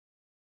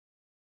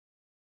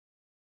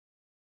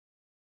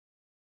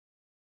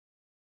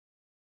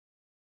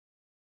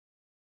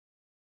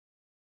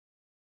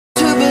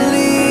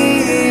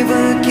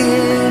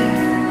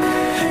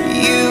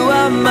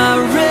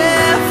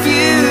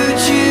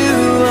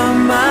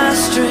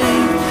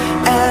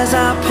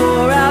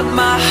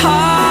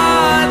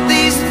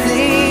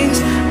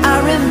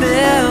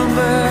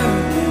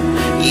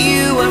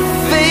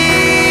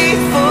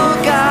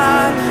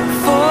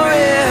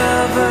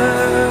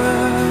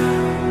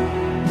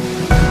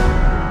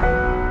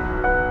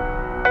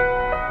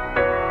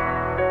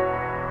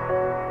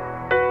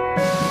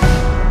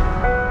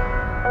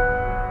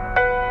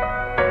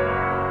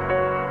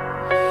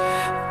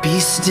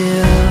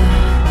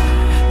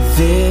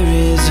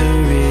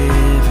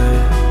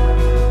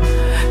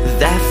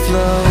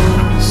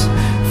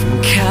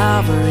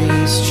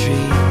Calvary's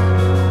tree,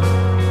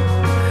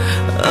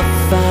 a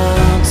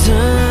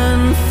fountain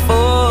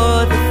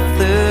for the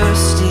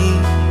thirsty,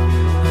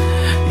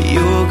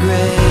 your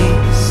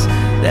grace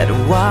that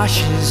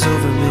washes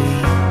over me.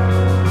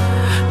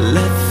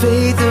 Let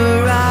faith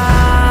arise,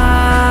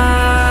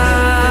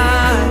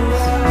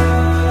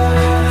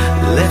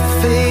 let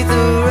faith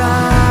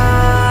arise.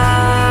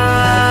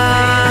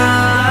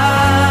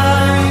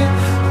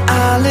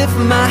 I lift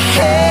my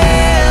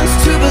hands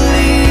to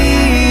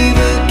believe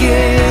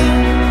again.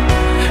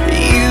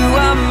 You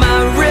are my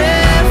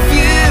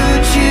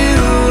refuge, you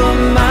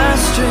are my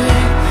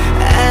strength.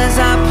 As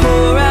I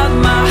pour out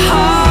my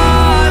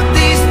heart,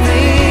 these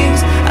things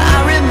I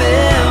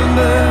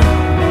remember.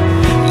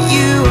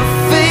 You are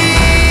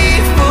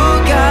faithful,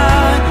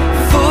 God,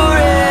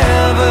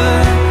 forever.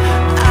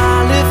 I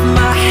lift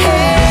my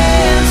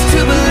hands to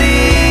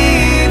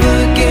believe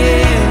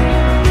again.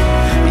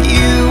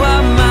 You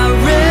are my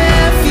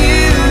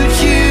refuge,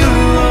 you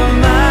are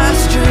my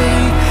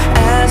strength.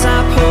 As I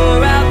pour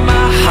out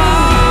my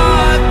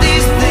heart,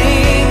 these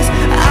things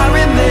I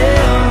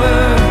remember.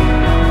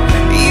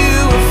 You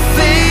are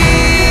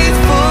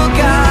faithful,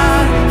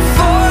 God,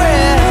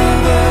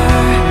 forever.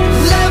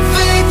 Let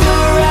faith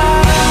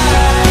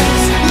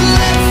arise,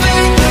 let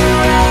faith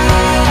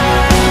arise.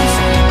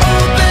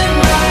 Open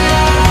my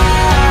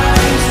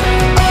eyes,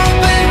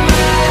 open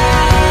my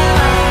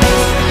eyes.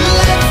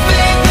 Let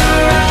faith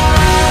arise,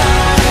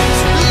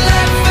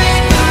 let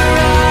faith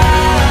arise.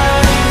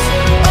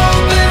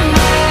 Open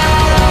my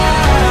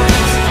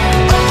eyes,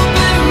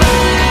 open my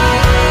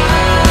eyes.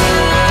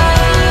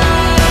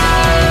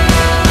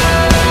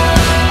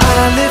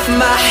 I lift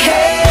my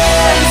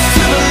hands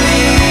to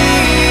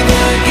believe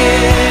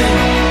again.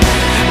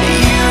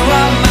 You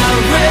are my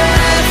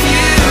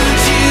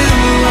refuge, you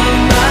are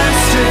my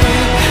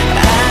strength.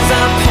 As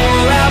I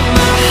pour out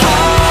my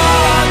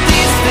heart,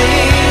 these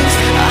things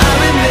I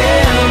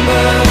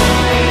remember.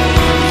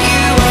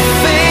 You are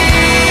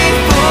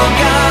faithful,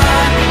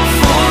 God,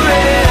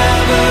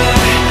 forever.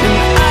 And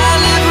I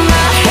lift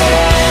my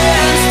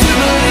hands to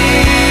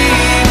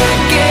believe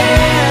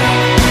again.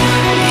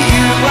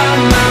 You are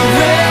my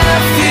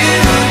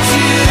refuge,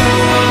 you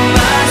are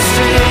my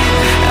strength.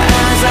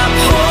 As I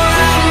pour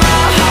out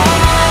my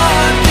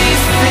heart,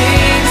 these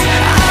things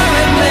I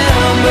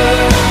remember.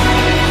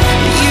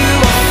 You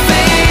are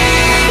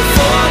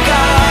faithful,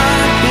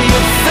 God,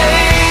 you're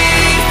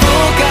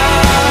faithful,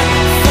 God,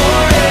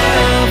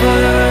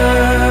 forever.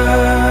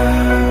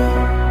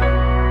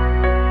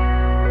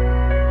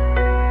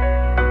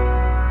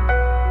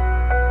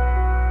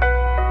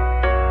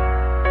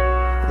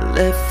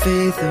 Let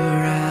faith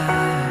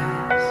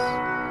arise,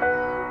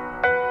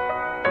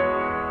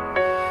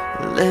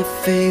 let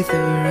faith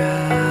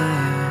arise.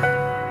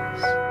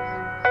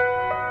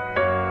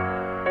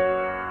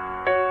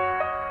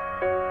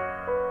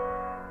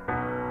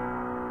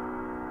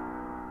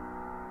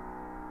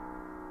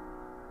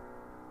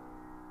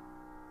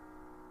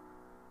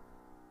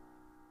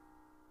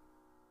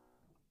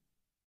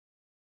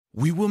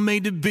 We were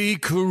made to be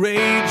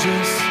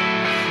courageous.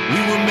 We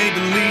were made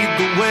to lead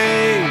the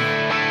way.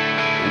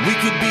 We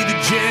could be the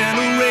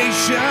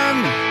generation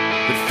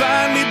that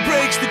finally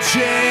breaks the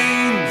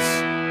chains.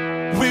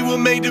 We were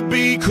made to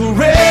be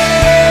courageous.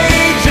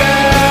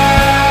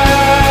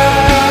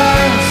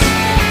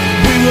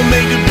 We were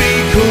made to be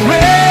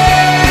courageous.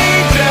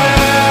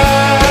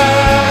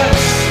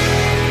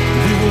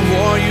 We were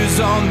warriors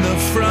on the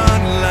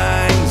front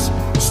lines,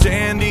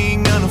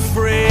 standing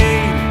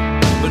unafraid.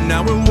 But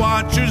now we're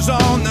watchers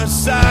on the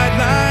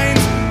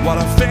sidelines while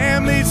our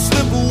families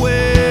slip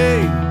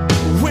away.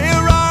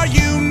 Where are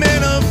you,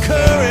 men of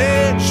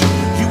courage?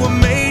 You were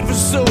made for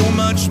so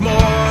much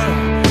more.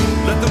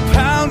 Let the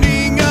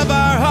pounding of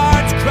our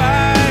hearts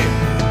cry,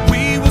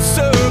 we will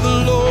serve the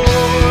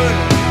Lord.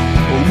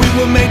 We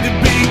were made to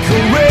be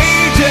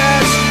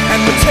courageous,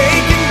 and we're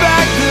taking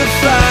back the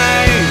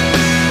fight.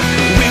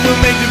 We were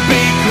made to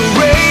be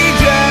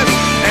courageous,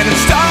 and it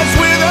starts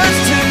with us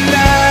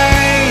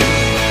tonight.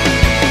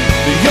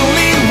 The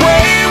only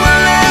way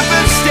we'll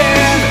ever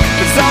stand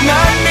is on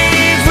our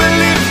knees with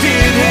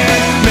lifted hands.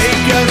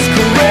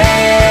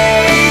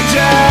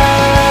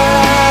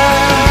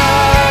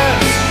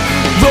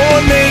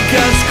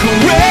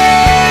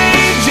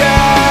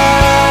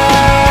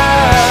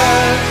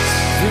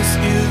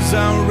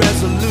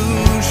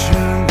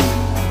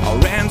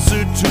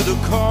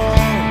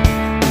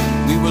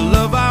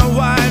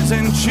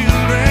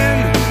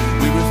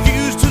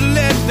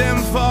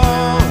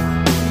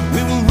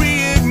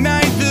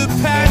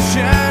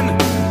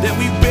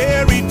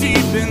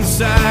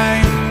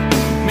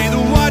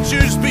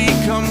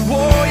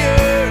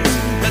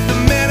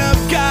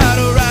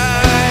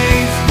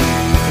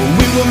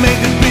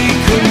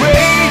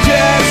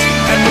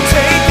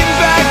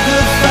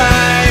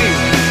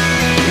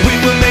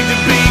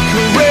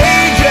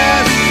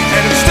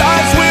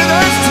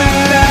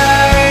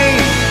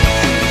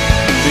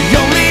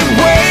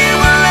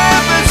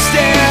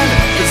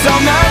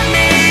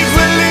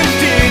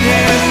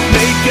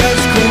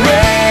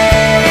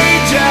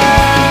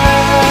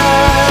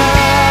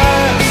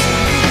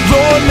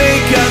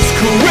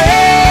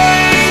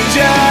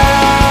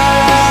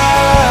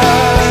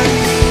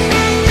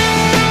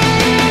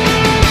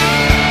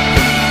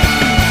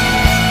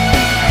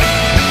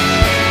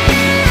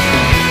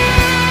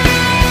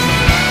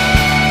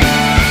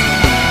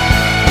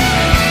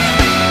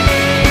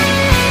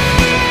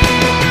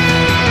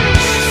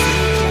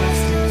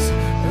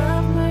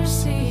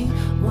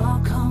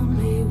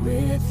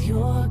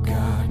 before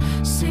God.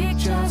 Seek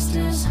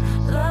justice,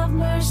 love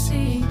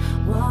mercy,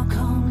 walk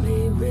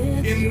humbly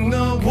with In your the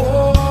God.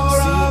 war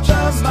of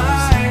the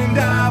mind,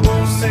 I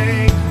will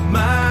make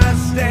my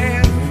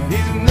stand.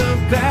 In the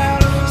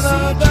battle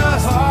of the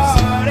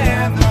heart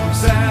and the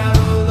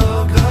battle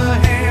of the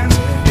hands.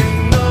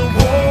 In the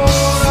war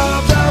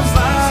of the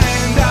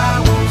mind, I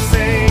will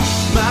make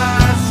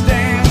my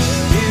stand.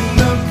 In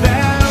the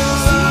battle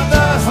of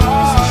the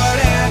heart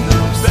and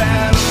the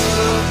battle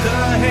of the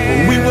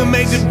hands. We were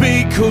made to be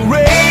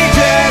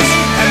courageous,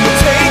 and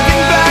we're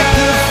taking back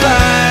the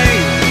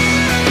fight.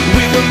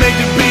 We were made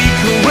to be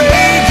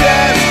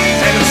courageous,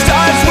 and it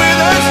starts with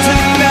us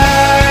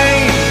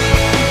tonight.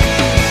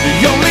 The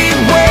only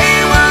way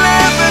we'll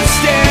ever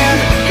stand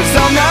is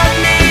on our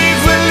knees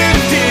with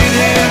lifted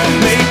hands.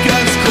 Make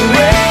us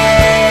courageous,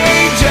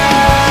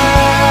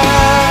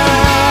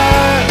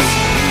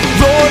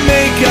 Lord,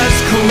 make us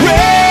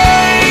courageous.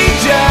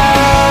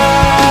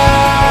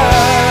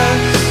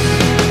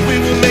 We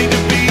were made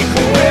to be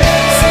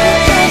courageous,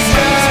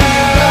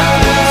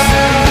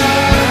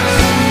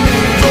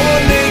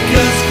 Lord, make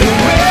us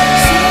courageous.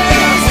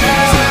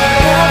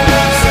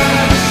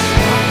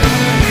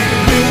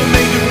 We were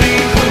made to be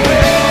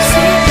courageous,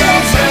 Lord,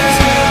 make us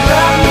courageous.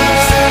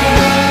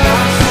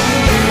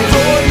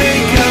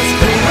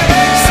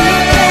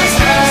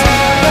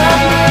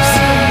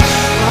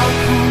 Walk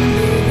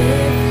humbly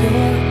with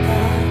your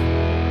God.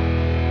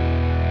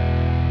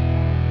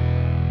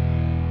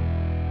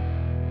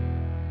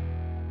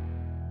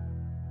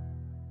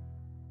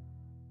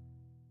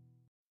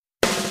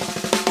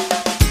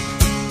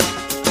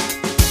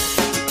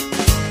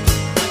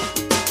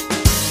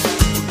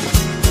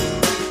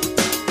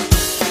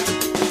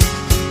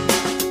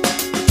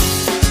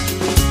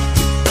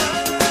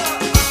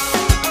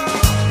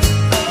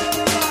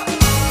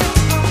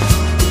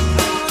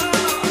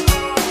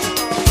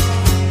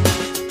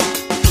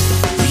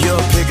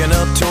 You're picking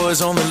up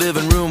toys on the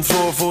living room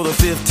floor for the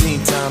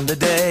 15th time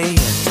today.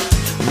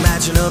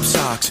 Matching up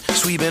socks,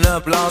 sweeping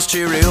up lost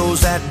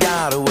Cheerios that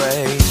got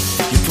away.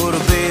 You put a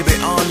baby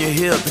on your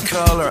hip and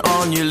color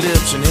on your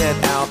lips and head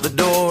out the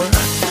door.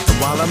 And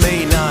while I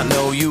may not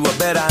know you, I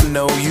bet I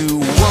know you.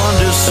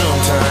 Wonder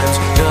sometimes,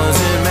 does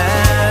it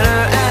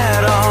matter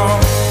at all?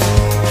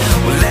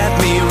 Well, let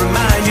me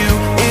remind you,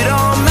 it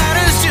all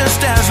matters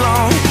just as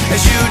long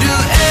as you do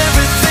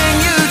everything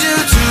you do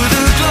to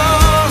the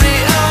glory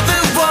of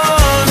the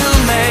one who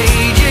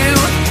made you.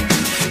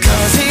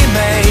 'Cause he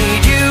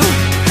made you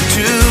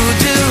to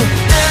do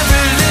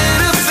every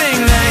little thing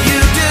that you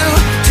do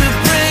to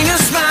bring a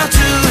smile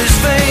to his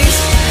face.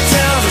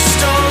 Tell the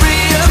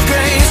story of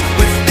grace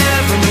with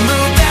every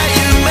move that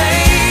you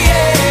make,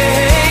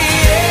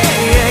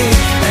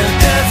 and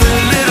every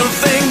little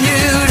thing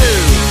you do.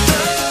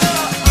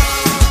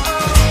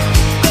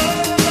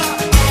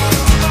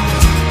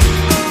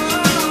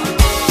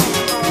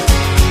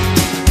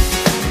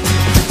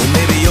 Well,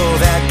 maybe you're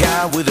that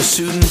guy with a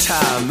suit and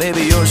tie.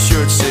 Maybe your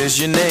shirt says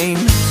your name.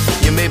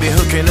 You may be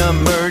hooking up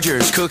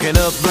mergers, cooking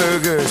up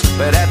burgers,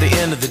 but at the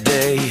end of the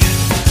day,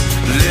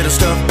 little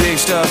stuff, big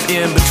stuff,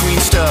 in between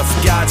stuff,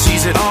 God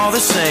sees it all the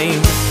same.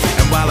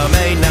 And while I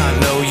may not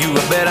know you,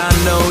 I bet I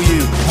know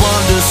you.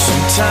 Wonder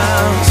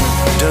sometimes,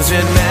 does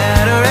it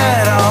matter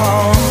at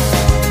all?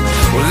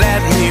 Well,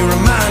 let me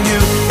remind you,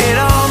 it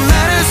all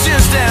matters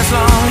just as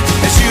long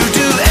as you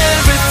do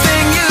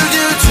everything you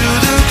do to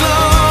the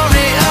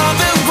glory of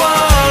the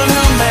one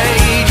who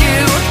made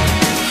you.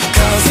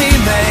 'Cause he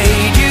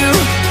made you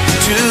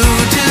to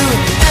do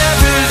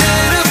every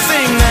little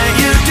thing that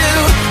you do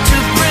to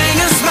bring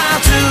a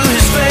smile to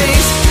his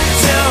face.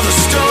 Tell the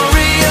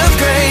story of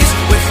grace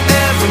with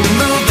every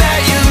move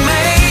that you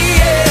make,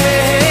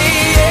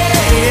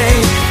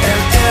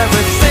 and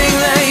everything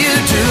that you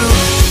do.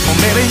 Or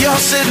maybe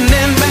you're sitting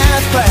in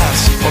math class,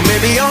 or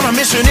maybe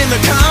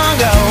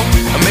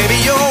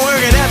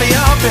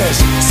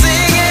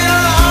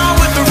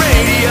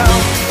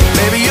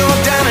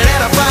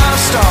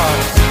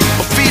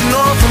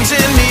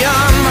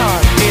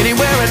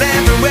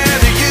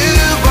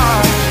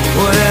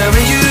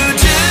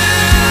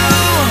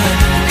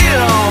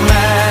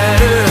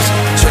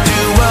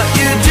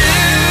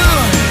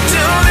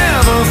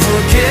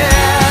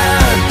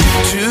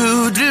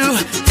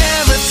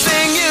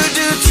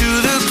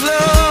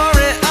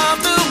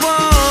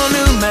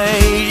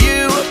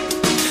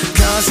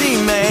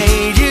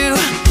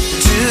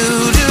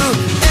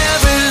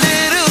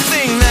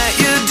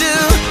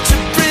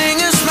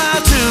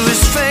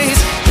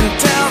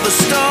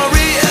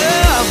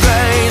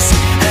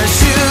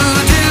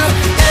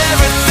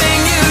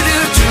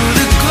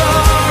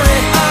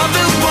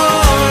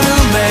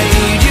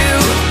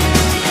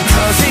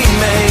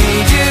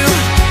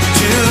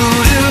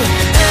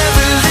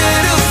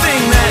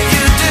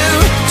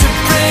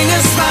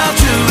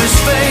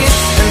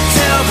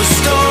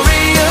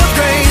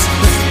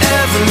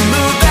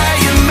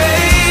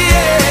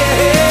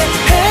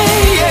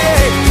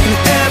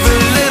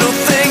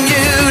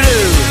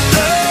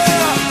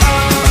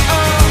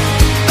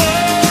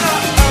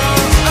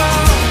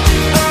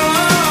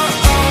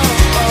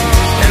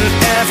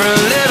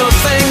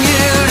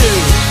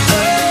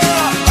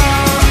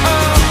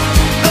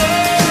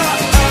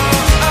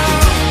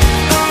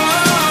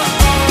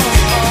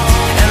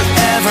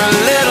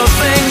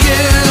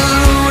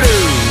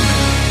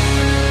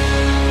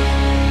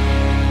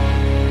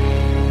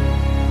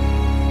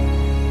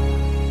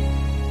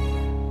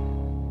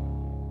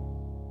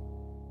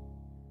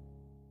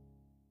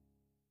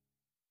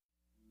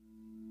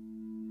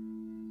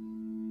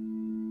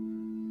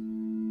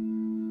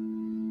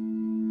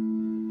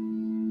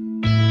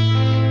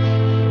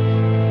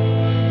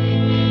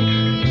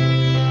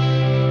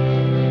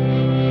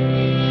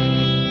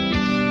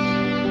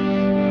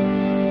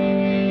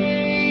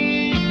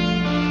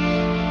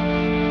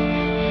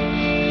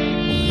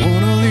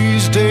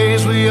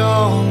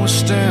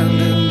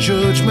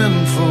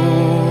judgment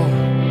for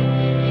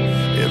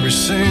every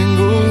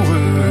single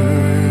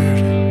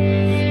word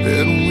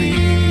that we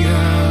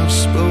have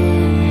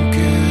spoken.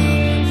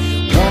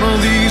 One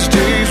of these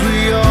days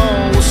we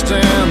all will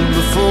stand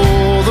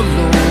before the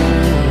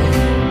Lord,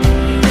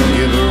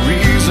 give a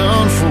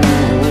reason for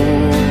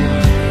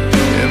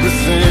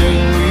everything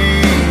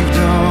we've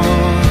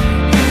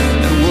done.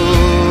 And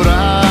what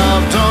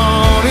I've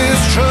done is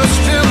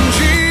trust in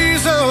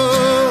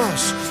Jesus,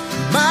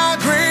 my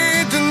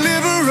great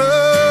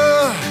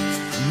deliverer,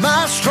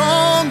 my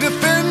strong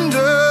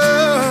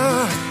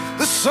defender,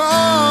 the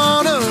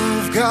Son of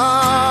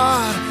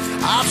God.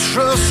 I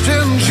trust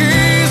in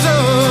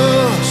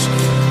Jesus,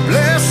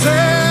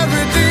 blessed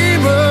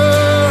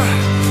Redeemer,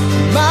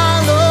 my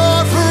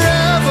Lord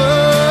forever,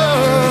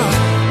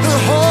 the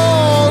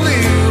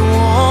Holy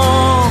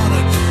One,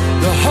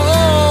 the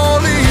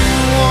Holy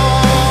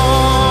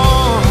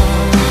One.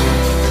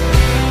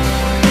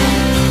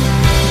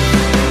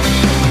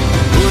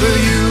 What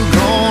are you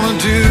gonna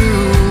do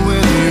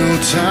when your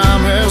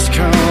time has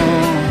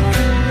come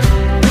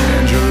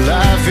and your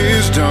life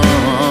is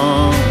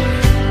done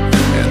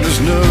and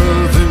there's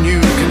nothing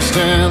you can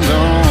stand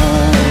on?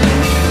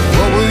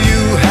 What will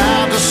you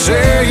have to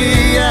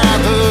say at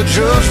the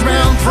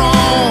judgment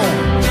throne?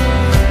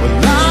 Well,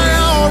 I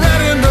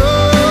already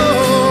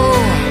know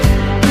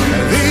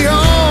the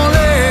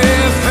only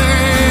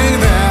thing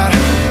that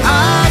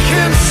I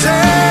can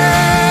say.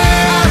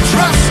 I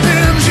trust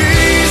in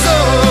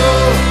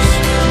Jesus,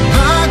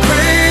 my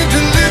great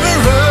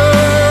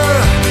deliverer,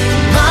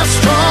 my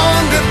strong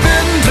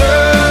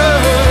defender,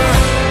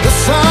 the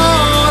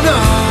Son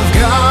of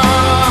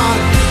God.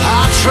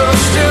 I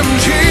trust in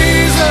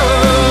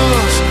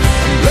Jesus,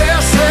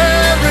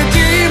 blessed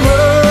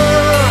Redeemer,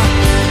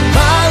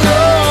 my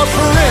Lord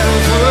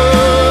forever,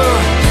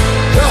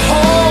 the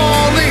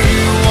Holy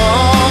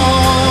One.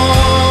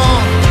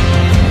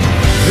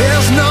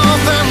 There's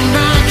nothing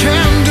I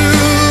can do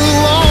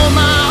on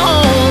my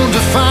own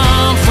to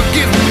find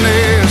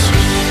forgiveness.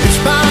 It's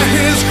by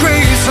His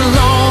grace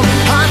alone.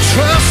 I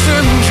trust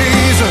in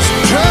Jesus,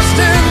 trust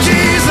in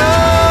Jesus.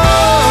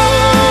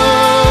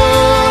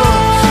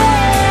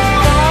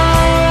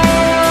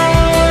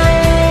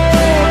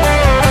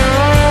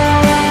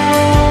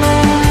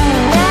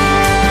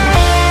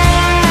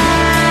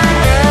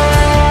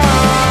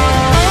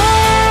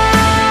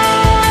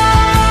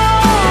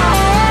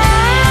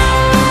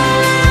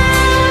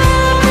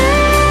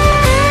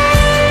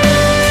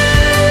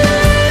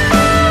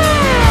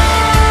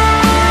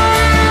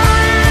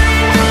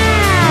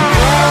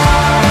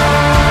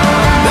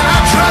 I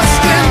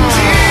trust in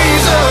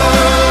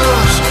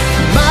Jesus,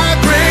 my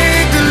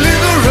great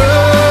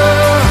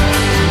deliverer,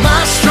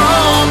 my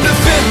strong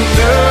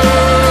defender,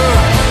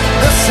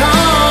 the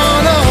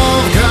Son of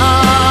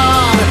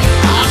God.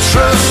 I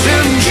trust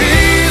in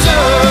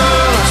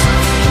Jesus,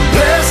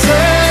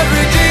 blessed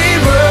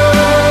Redeemer,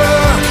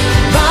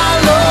 my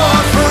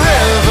Lord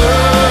forever,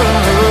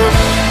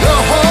 the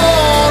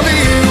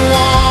Holy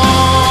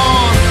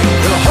One,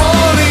 the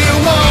Holy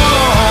One.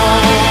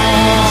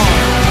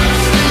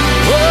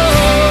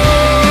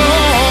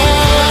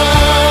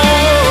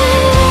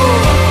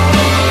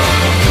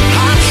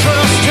 I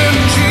trust in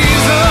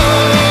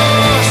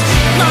Jesus,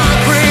 my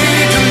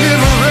great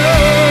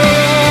deliverer,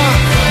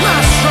 my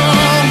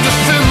strong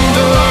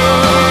defender,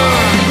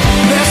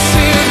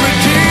 blessed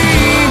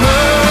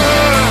Redeemer,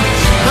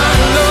 my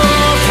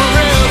Lord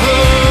forever.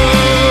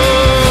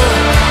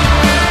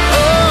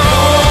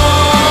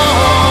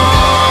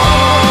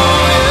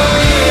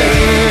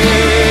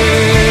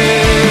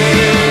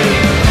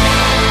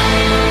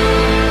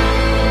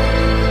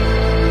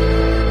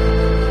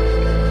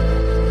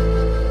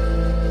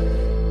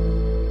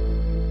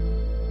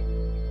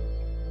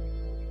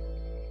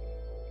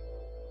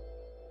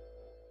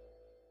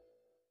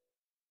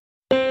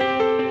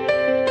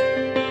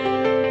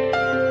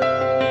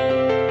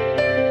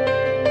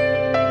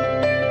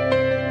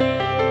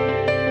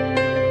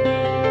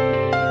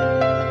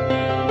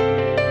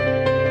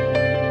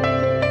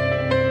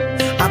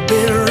 I've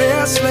been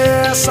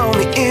restless on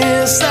the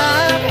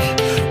inside,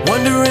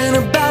 wondering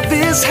about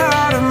this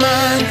heart of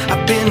mine.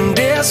 I've been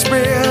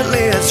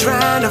desperately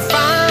trying to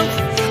find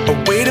a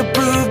way to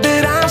prove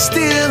that I'm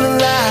still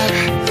alive.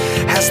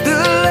 Has the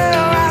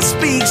love I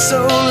speak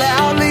so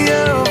loudly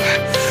of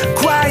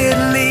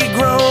quietly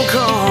grown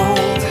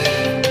cold?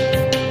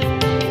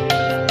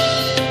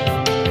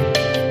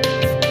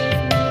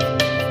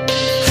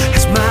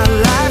 Has my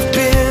life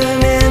been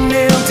an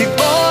empty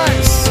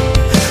voice?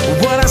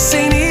 What I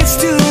say needs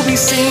to be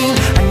seen.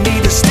 I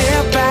need to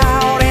step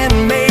out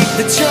and make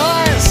the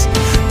choice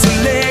to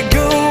let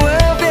go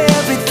of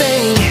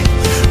everything.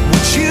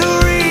 Would you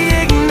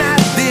reignite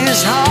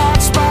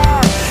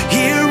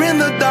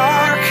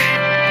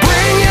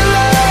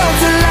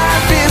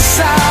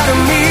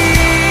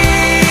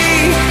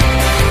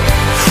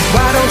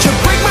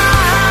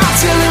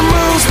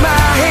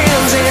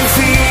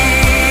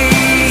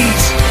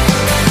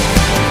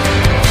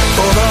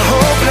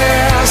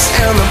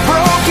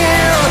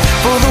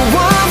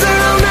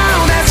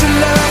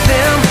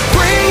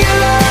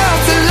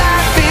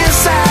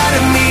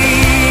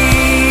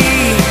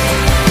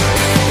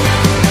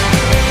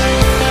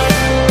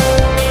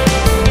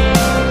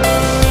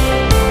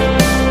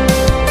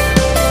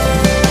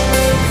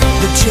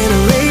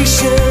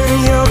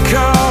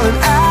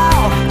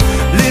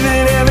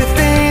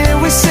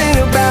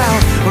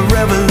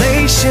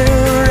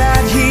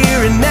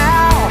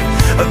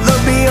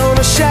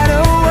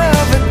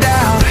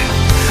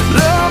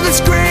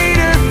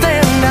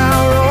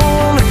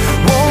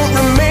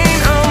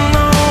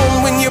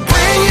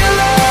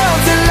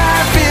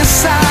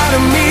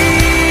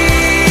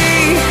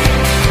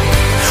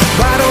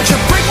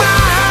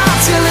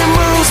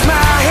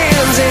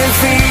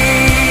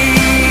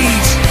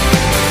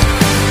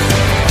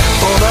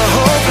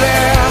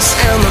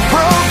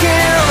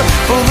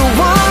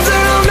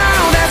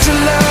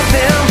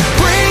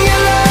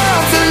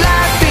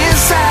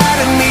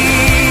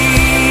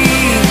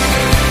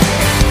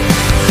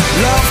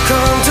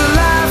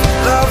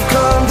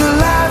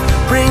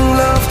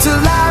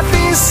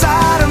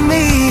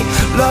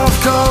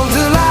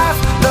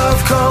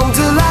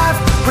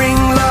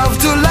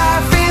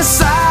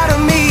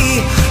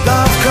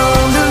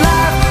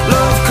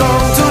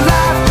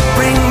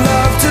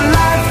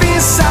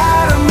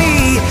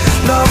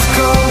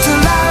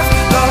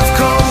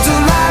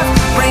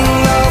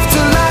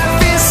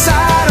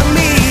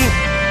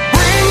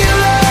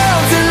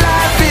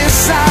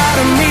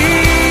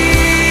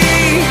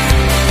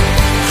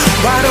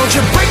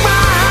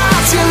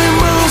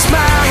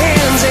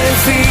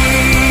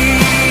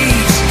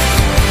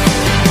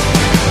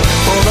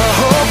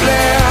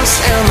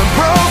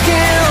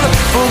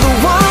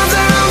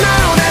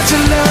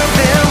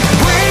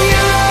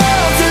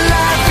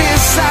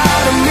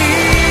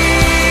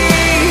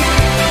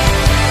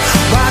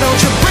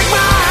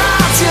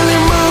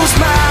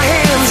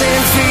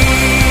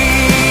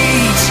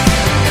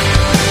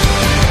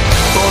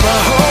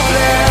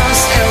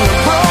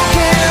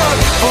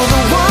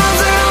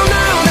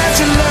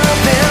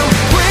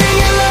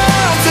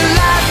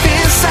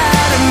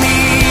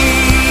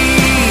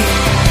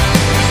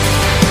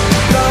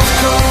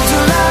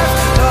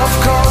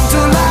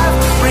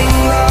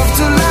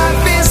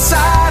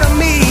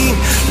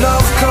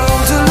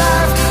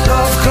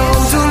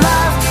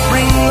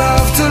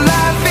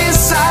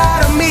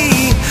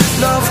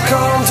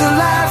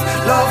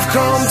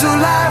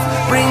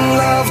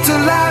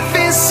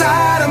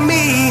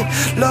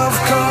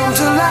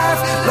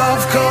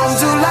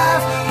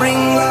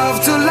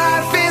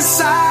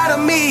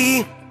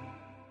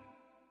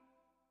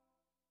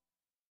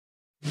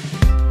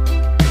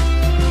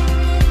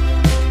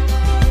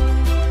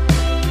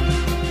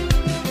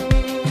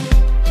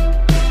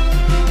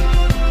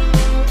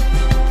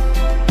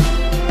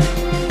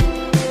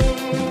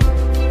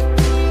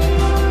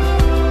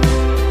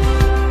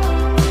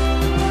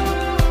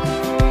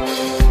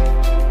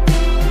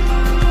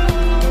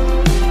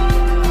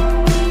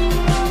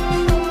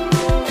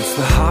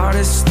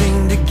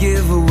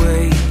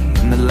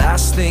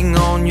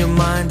on your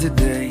mind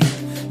today?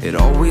 It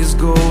always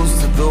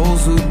goes to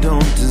those who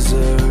don't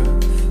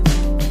deserve.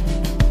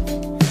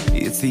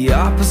 It's the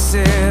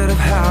opposite of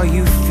how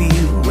you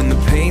feel when the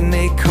pain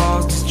they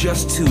caused is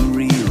just too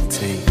real.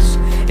 Takes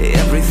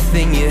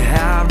everything you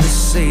have to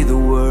say the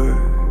word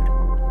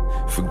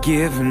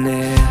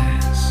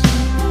forgiveness.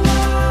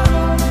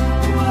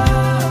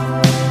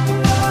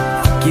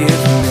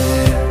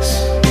 Forgiveness.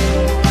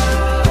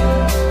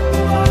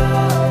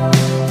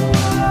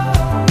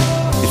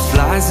 It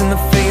flies in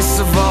the face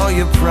of all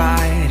your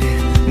pride.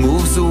 It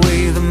moves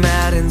away the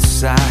mad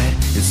inside.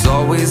 It's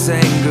always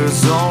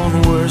anger's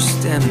own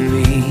worst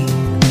enemy.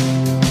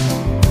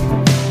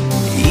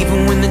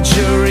 Even when the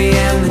jury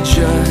and the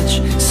judge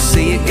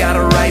say you got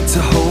a right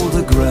to hold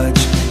a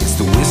grudge, it's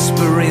the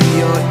whisper in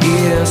your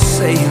ear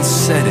saying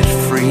set it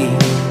free.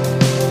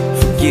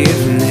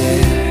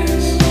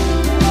 Forgiveness.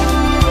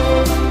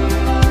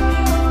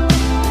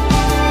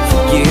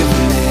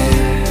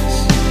 Forgiveness.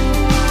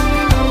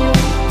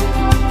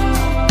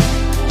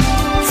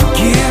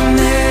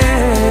 Forgiveness.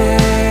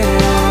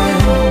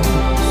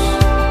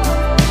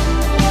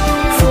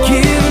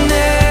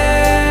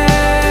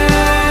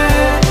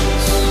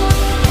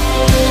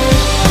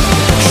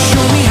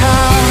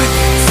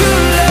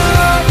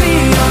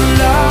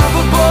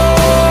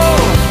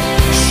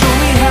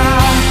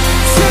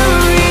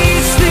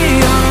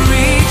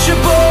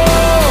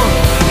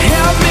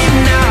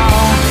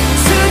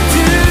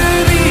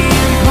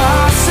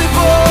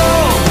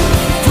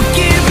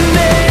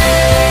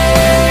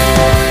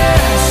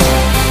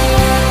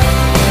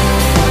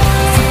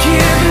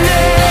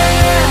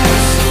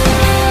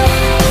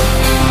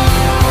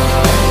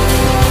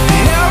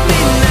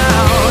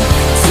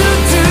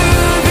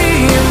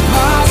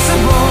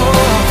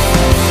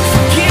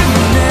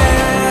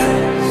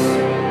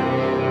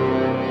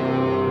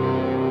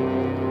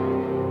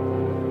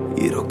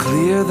 It'll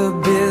clear the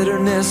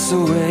bitterness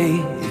away.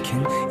 It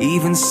can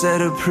even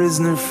set a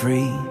prisoner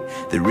free.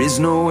 There is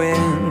no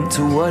end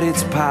to what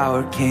its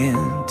power can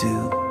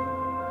do.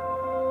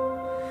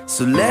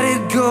 So let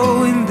it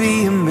go and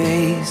be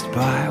amazed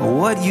by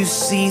what you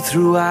see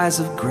through eyes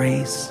of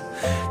grace.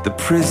 The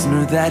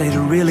prisoner that it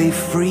really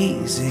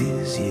frees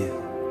is you.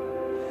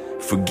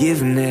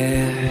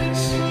 Forgiveness.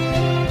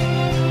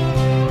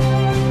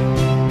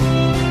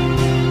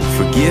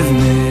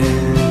 Forgiveness.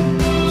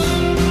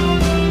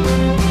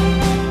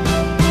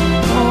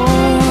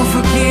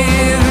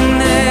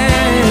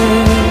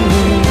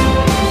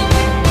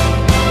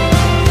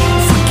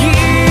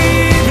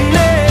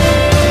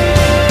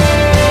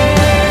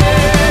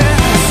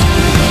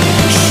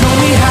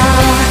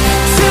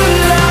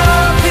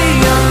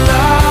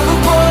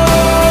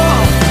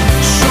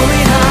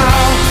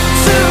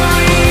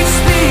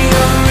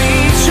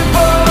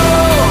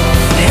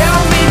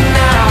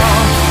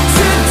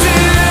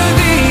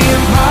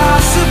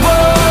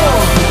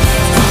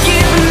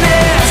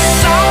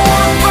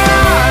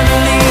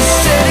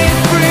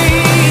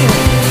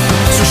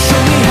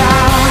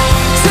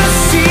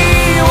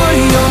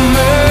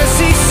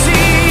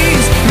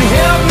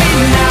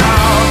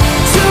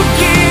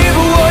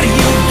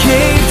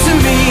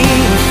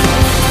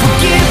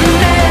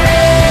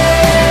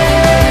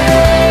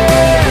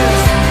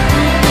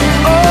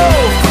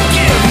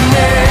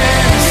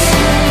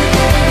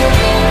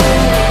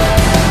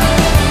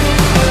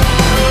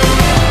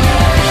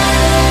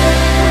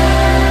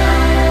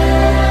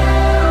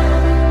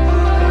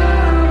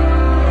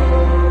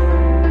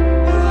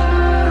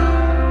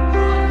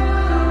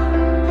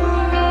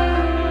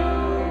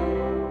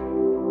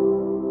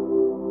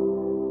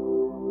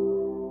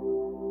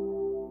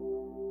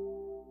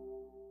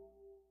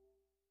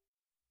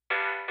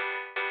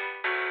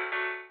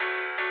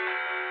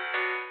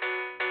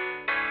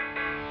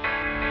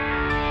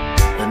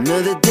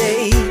 Another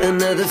day,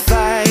 another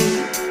fight.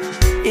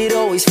 It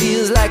always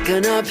feels like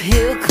an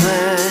uphill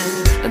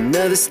climb.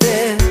 Another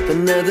step,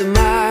 another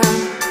mile.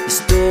 The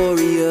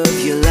story of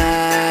your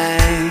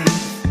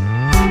life.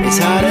 It's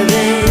harder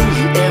than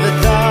you ever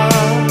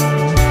thought,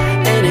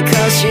 and it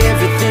costs you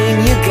everything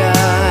you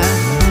got.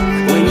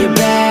 When you're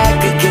back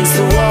against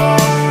the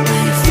wall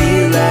and you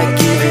feel like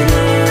giving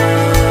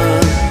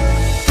up.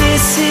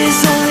 This is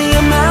only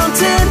a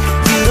mountain.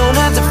 You don't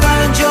have to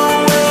find your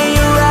way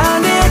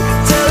around it.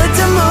 Tell it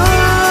to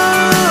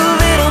move,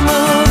 it'll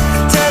move.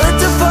 Tell it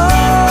to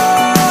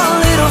fall,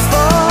 it'll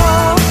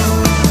fall.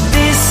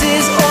 This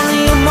is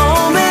only a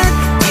moment.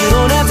 You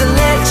don't have to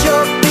let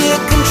your fear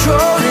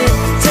control it.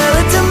 Tell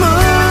it to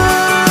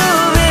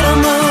move, it'll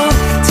move.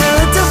 Tell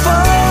it to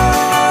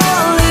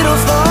fall,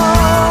 it'll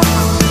fall.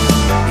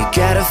 You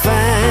gotta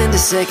find a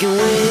second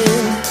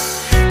wind.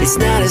 It's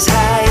not as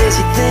high as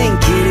you think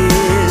it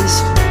is.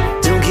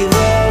 Don't give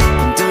up,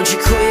 and don't you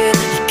quit.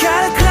 You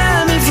gotta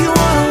climb if you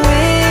wanna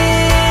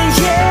win,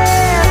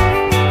 yeah.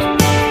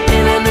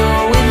 And I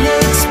know it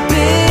looks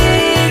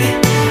big,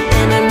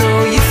 and I know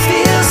you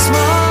feel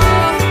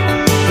small,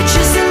 but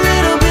just a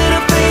little bit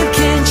of faith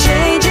can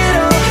change it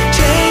all,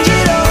 change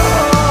it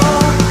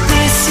all.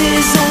 This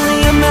is only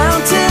a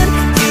mountain.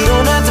 You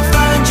don't have to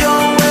find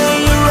your way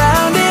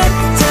around it.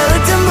 Tell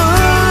it to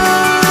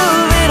move,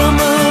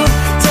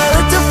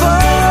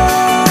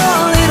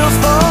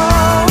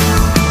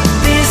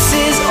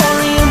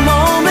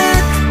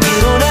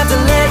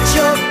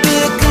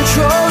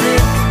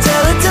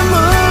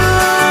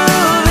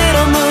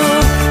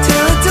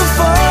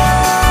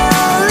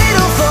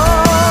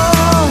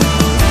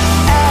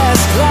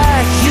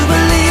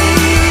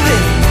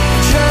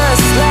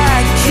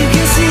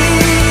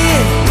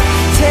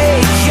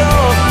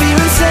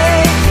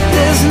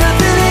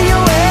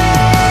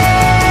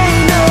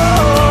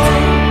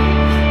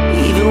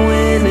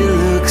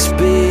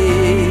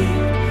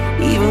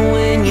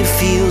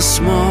 feel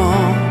small.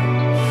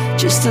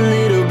 Just a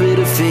little bit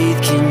of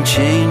faith can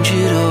change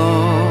it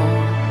all.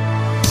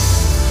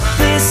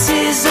 This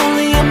is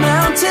only a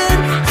mountain.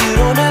 You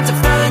don't have to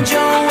find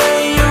your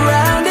way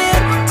around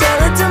it. Tell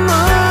it to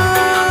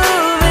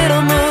move,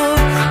 it'll move.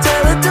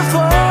 Tell it to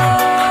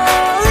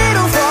fall,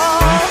 it'll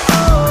fall.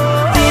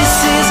 This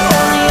is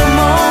only a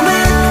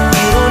moment.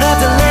 You don't have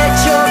to let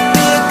your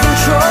fear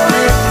control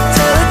it.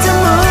 Tell it to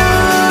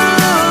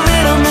move,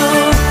 it'll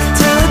move.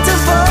 Tell it to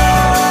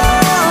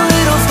fall,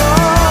 it'll fall.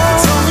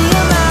 It's only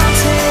a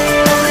mountain,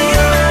 only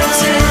a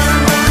mountain,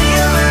 only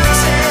a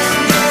mountain.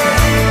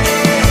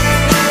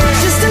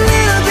 Just a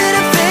little bit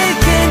of faith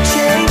can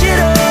change it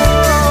all.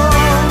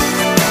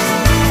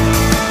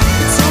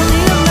 It's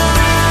only a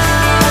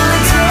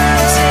mountain,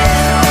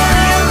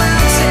 only a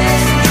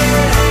mountain.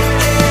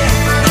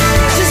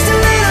 Just a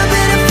little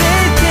bit of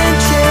faith can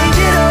change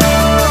it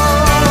all.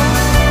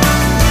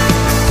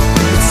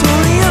 It's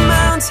only a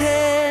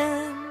mountain.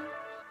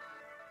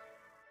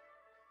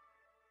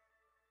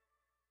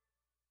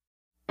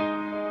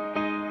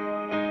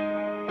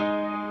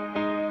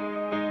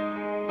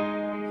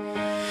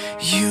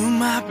 You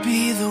might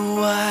be the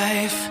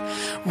wife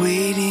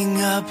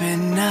waiting up at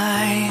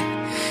night.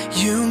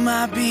 You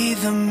might be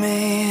the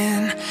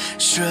man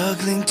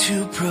struggling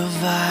to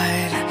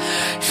provide,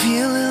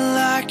 feeling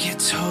like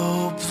it's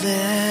hopeless.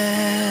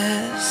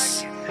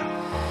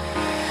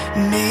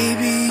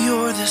 Maybe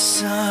you're the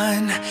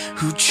son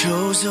who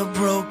chose a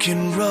broken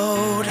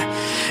road.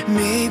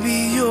 Maybe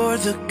you're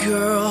the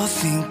girl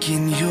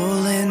thinking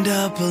you'll end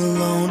up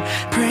alone,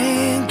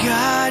 praying,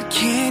 God,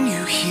 can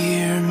you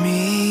hear me?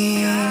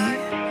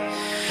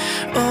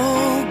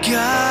 Oh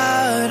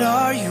God,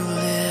 are you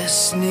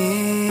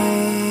listening?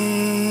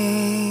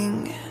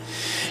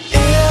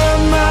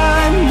 Am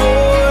I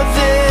more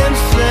than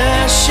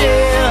flesh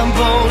and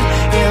bone?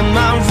 Am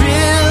I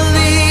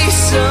really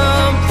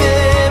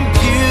something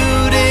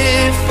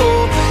beautiful?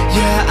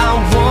 Yeah, I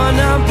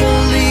wanna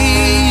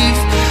believe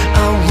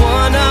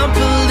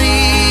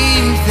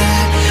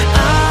that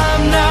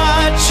I'm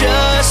not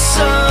just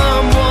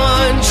some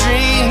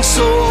wandering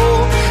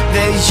soul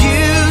that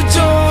you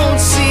don't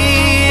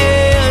see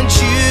and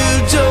you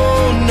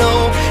don't know.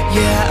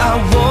 Yeah, I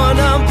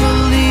wanna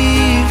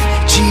believe.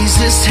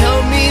 Jesus,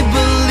 help me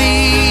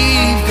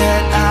believe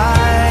that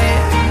I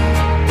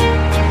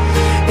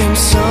am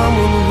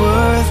someone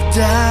worth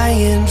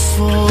dying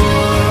for.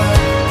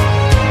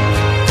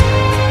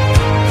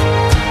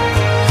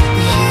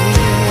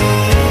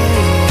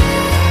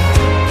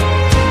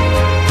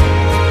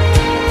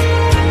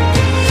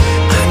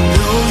 I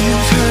know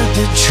you've heard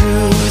the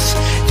truth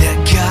that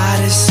God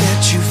has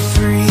set you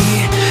free,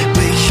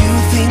 but you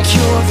think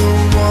you're the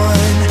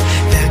one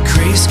that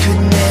grace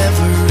could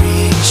never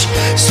reach.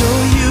 So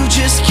you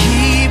just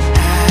keep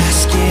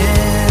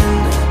asking,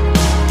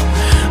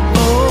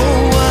 oh,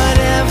 what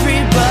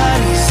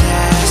everybody's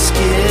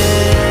asking.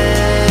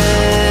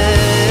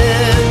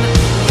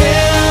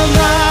 Am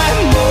I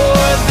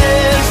more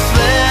than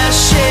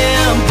flesh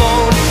and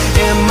bone?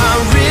 Am I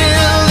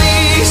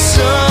really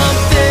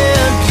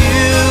something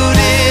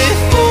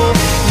beautiful?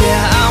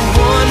 Yeah, I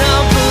wanna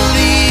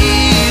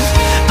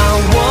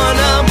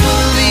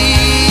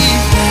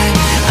believe that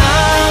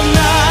I'm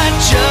not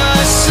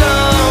just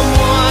some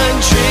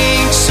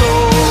wandering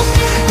soul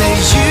that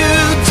you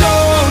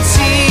don't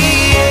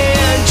see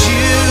and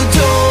you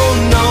don't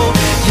know.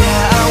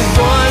 Yeah, I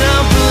wanna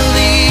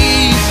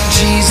believe.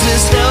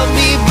 Jesus, help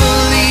me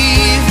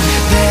believe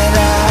that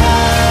I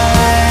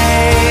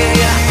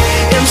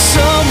am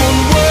someone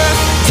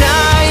worth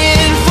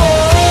dying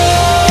for.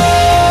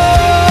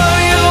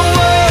 You're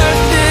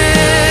worth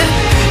it.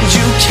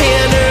 You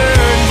can't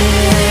earn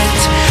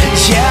it.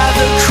 Yeah,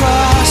 the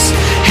cross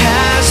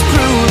has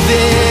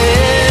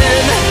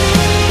proven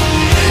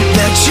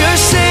that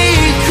you're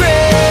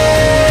sacred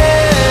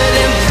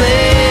and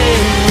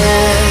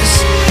blameless.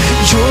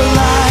 Your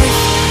life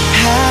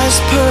has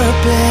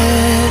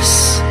purpose.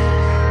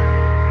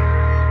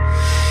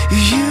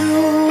 You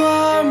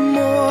are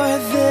more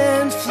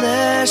than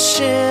flesh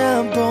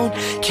and bone.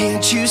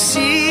 Can't you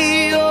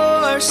see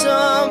you're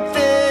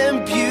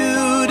something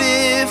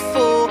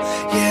beautiful?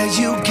 Yeah,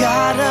 you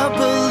gotta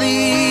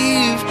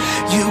believe.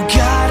 You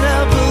gotta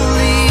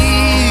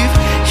believe.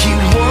 He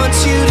wants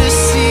you to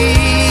see.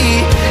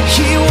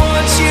 He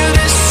wants you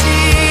to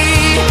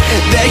see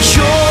that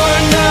you're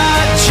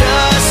not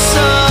just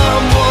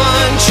some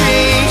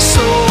wandering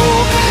soul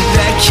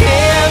that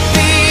can't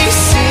be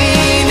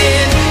seen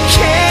and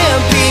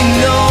can't be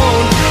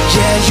known.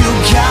 Yeah, you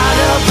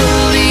gotta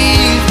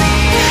believe.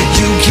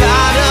 You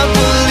gotta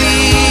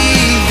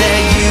believe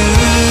that you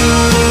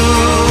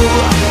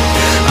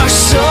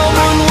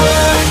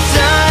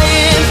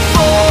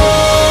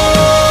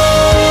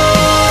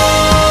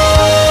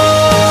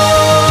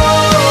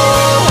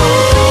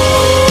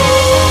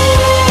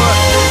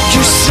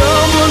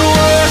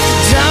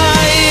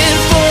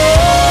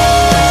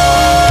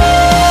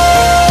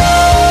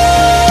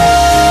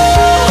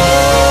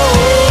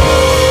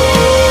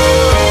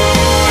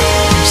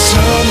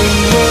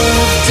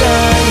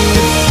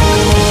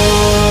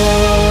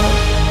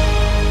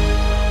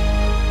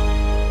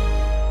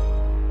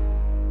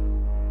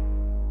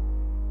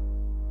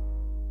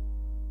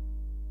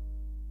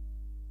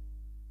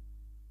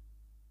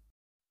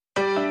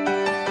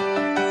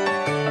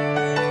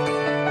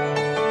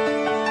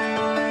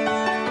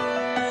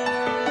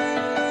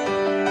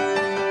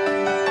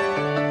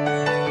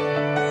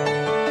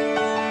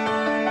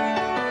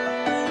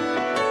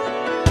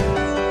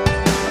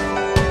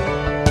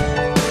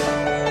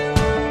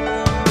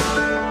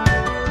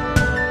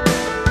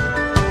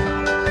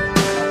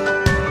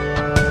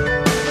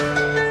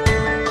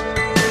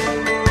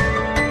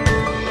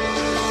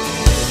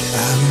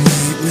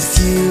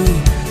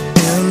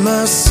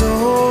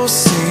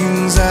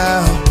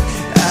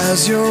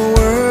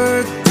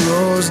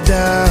goes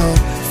down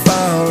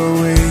far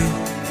away.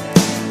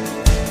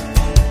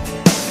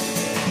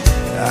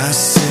 I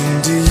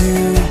sing to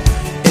you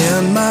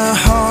and my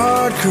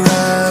heart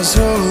cries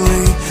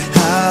holy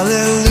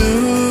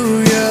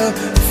hallelujah.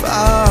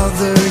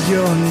 Father,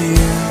 you're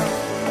near.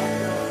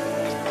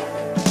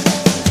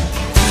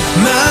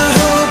 My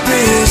hope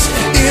is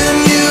in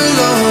you,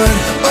 Lord,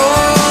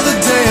 all the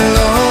day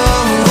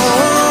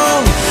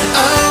long.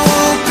 I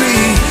won't be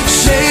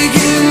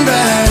shaken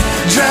by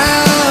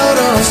drought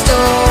or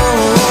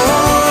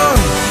storm.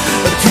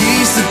 A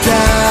peace that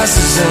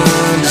passes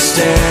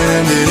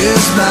understanding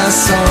is my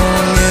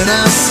song, and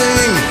I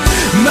sing.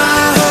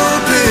 My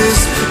hope is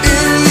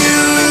in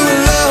you,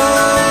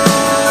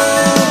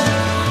 Lord.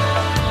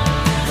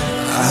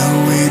 I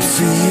wait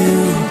for you,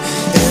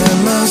 and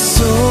my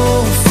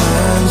soul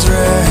finds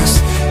rest.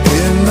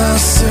 In my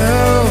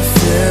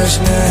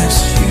selfishness,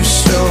 you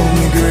show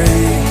me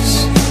grace.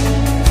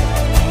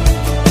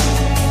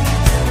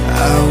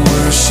 I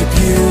worship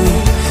you,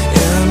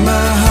 and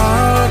my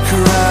heart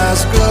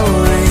cries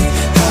glory,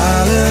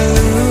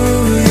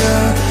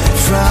 hallelujah.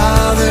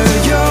 Father,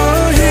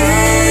 you're here.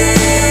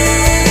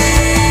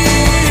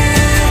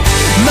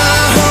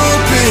 My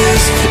hope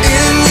is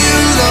in you,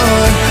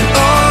 Lord,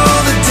 all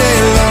the day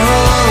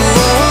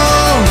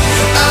long.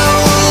 I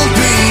won't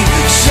be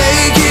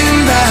shaken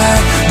by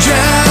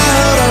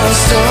drought or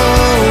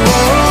storm.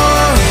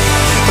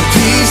 A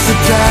peace that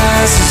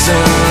passes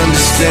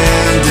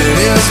understanding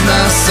is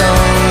my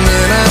song,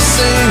 and I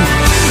sing.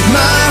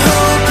 My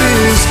hope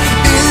is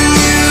in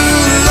you,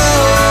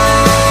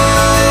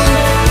 Lord.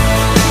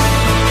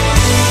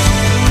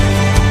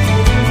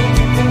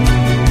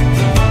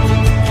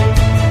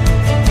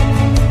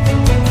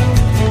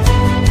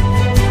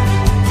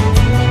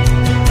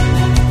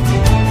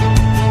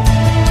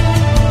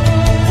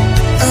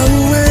 I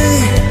will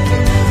wait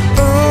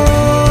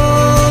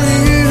on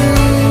you.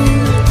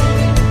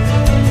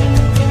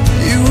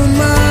 You are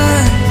my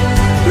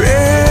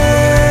refuge.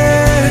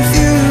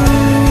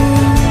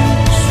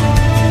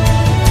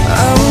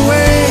 I will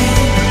wait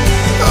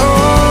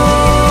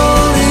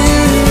on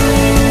you.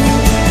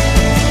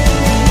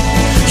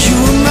 You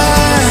are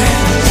my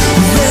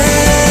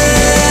refuge.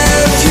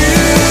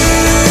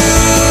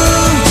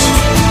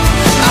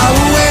 I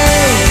will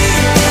wait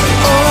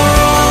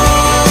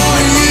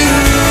on you.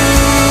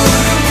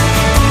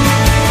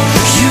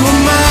 You are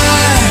my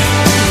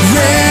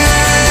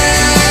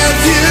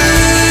refuge.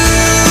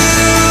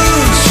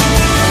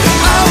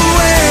 I will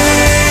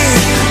wait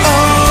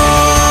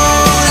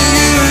on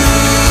you.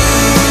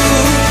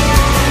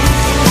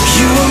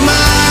 You are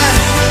my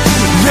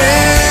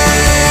refuge.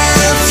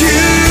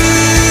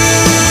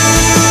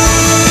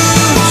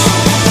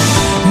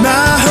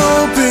 My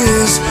hope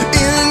is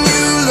in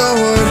you,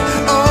 Lord,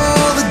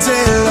 all the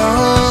day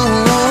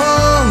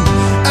long.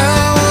 I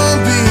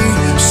won't be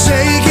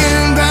shaken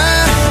by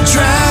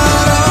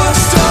drought or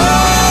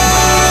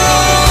storm.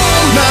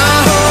 My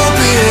hope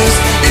is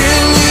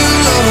in you,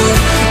 Lord,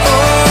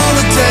 all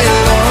the day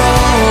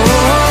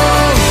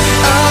long.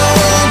 I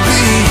won't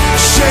be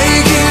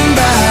shaken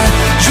by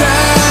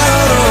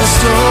drought or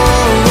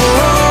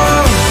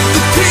storm.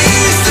 The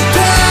peace that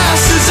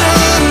passes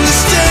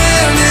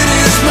understanding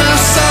is my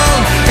song,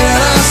 and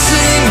I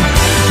sing.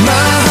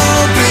 My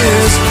hope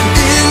is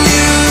in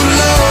you,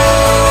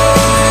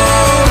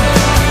 Lord.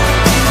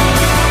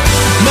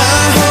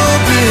 My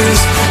hope is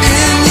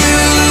in you,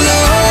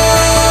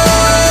 Lord.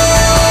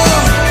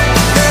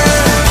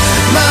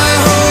 My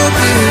hope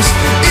is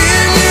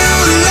in you,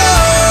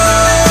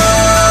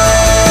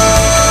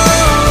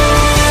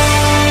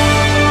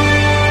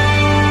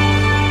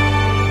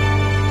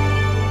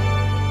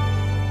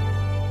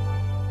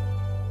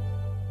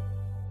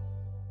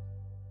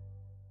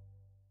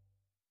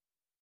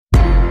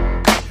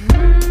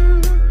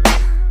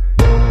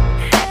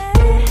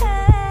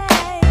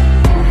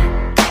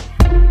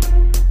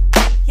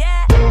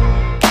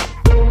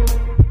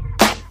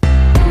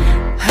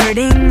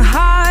 Hurting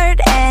heart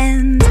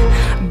and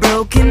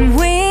broken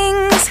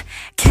wings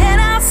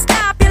cannot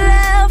stop your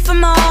love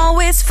from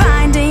always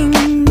finding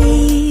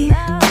me.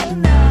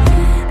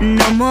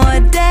 No more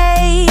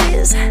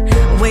days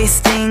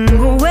wasting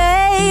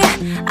away.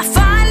 I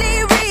finally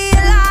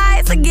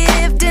realize the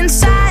gift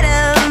inside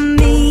of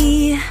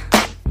me.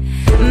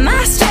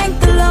 My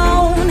strength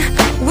alone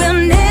will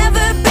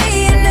never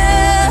be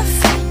enough,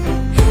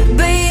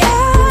 but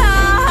your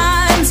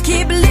arms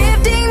keep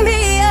lifting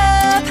me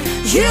up.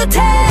 You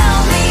tell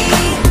me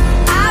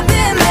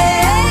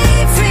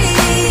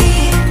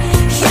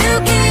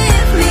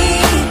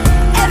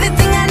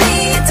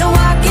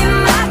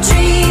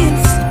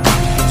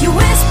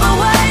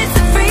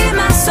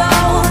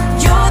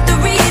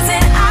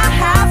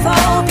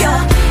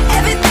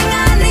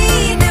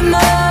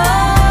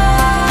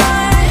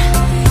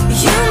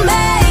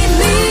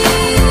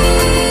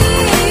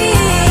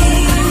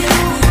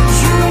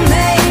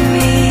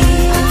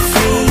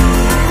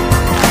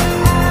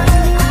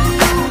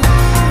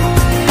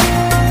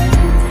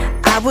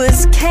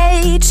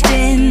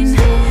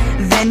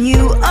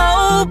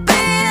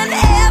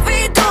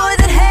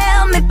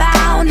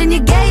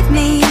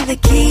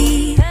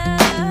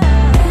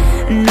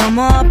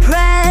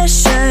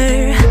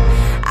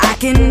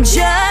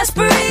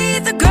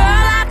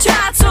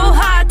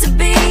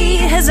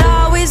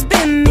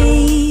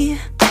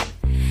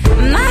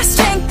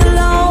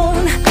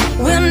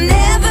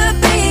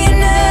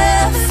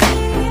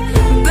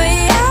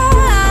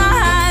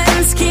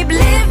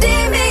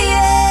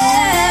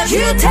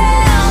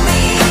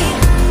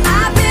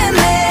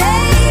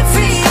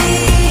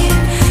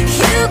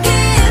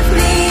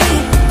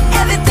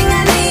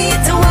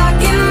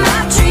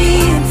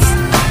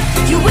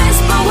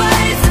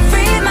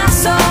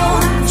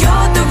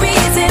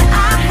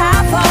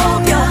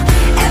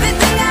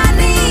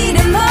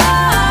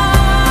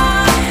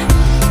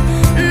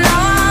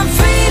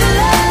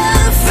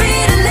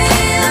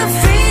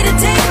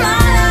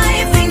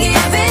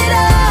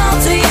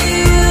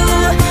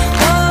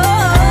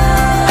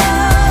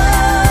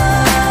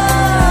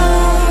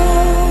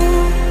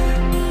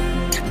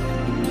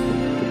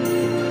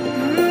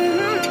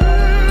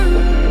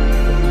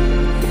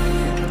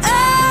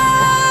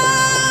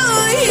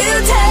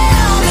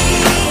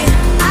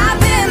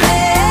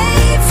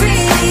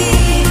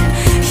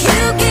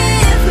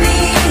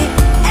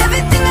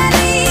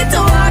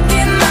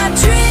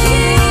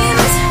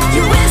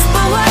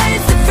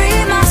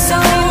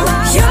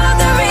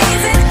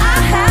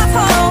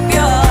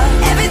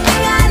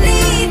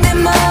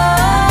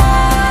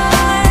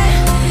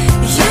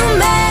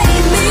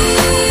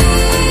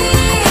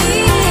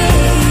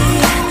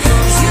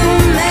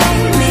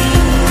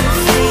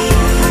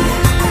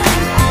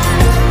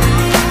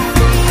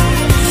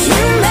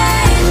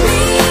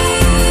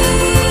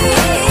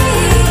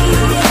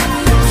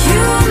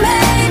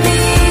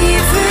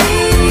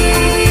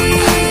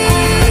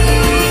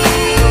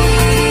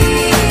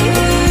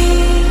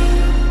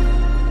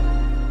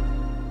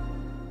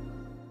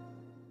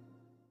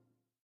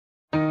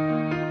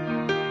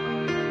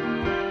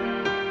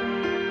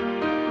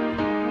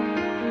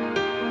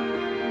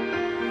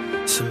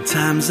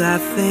Sometimes I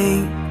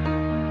think,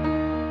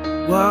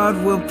 what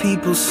will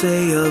people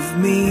say of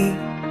me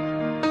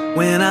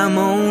when I'm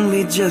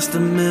only just a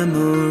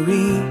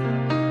memory?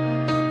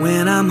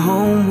 When I'm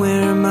home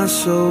where my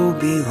soul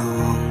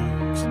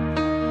belongs.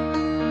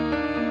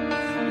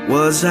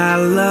 Was I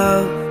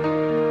loved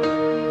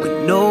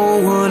when no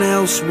one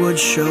else would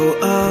show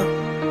up?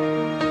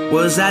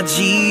 Was I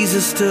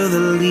Jesus to the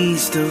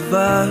least of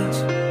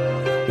us?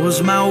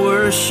 Was my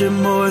worship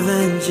more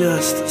than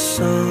just a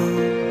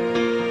song?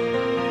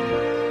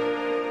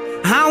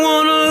 I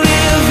wanna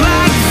live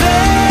like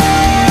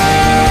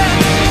that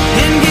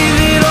and give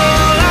it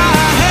all I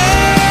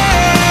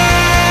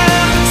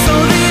have, so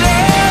that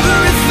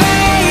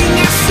everything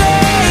I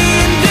say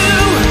and do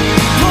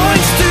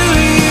points to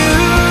you.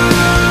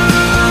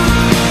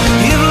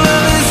 If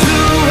love is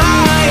who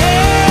I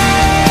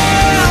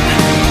am,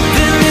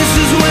 then this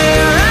is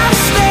where I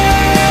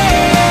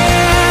stand,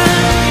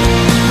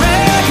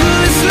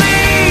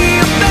 recklessly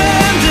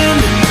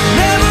abandoned,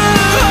 never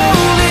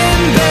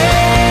holding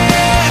back.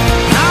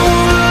 I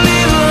wanna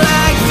live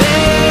like that.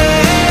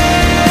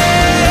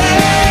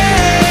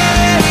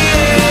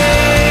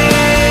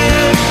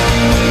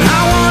 I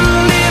wanna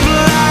live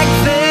like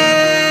that.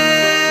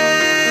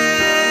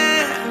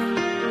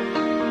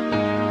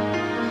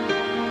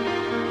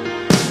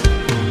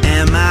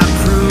 Am I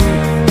proof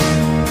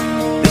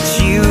that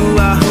you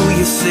are who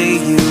you say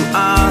you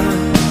are?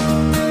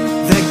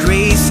 That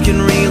grace can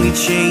really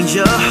change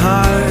your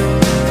heart?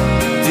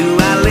 Do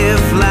I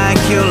live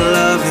like your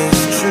love is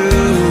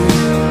true?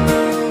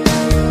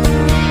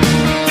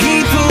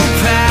 People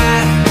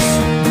pass,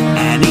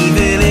 and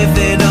even if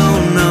they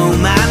don't know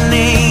my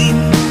name,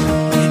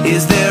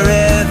 is there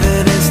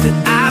evidence that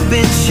I've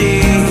been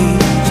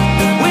changed?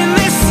 When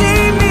they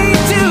see me,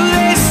 do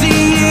they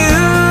see you?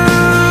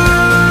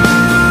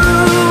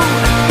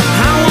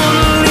 I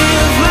wanna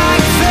live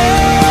like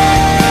that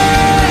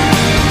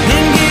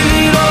and give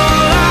it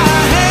all I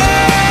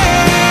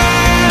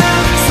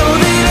have, so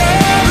that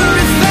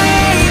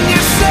everything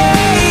I say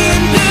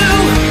and do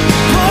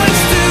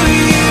points to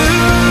you.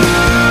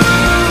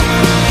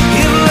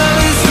 If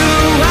love is who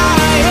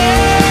I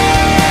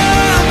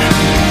am,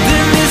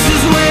 then this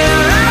is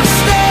where I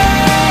stand,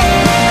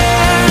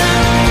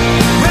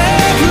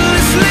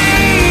 recklessly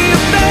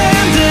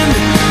abandoned,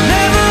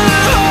 never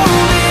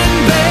holding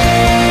back.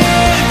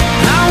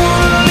 I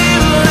wanna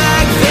live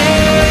like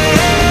that.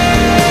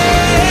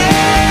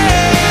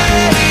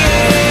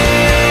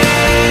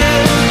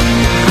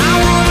 I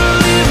wanna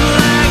live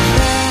like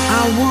that.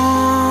 I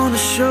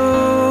wanna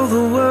show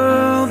the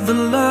world the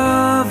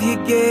love you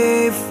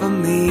gave for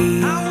me.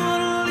 I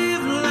wanna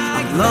live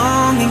like I'm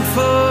longing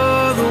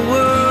for the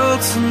world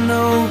to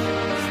know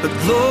the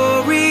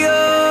glory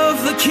of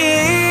the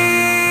King.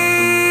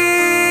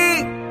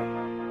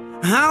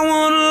 I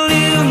wanna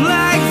live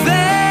like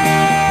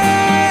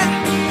that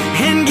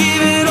and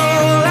give it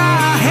all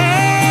I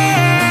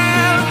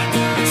have,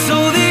 so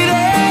that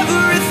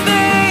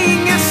everything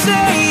I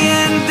say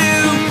and do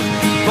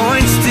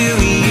points to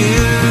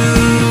you.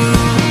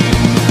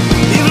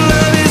 If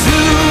love is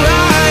who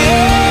I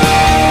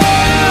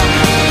am,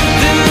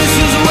 then this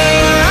is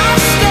where I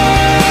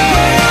stand,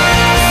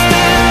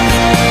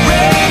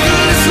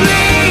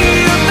 recklessly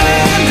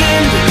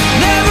abandoned,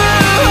 never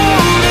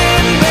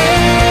holding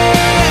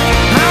back.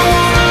 I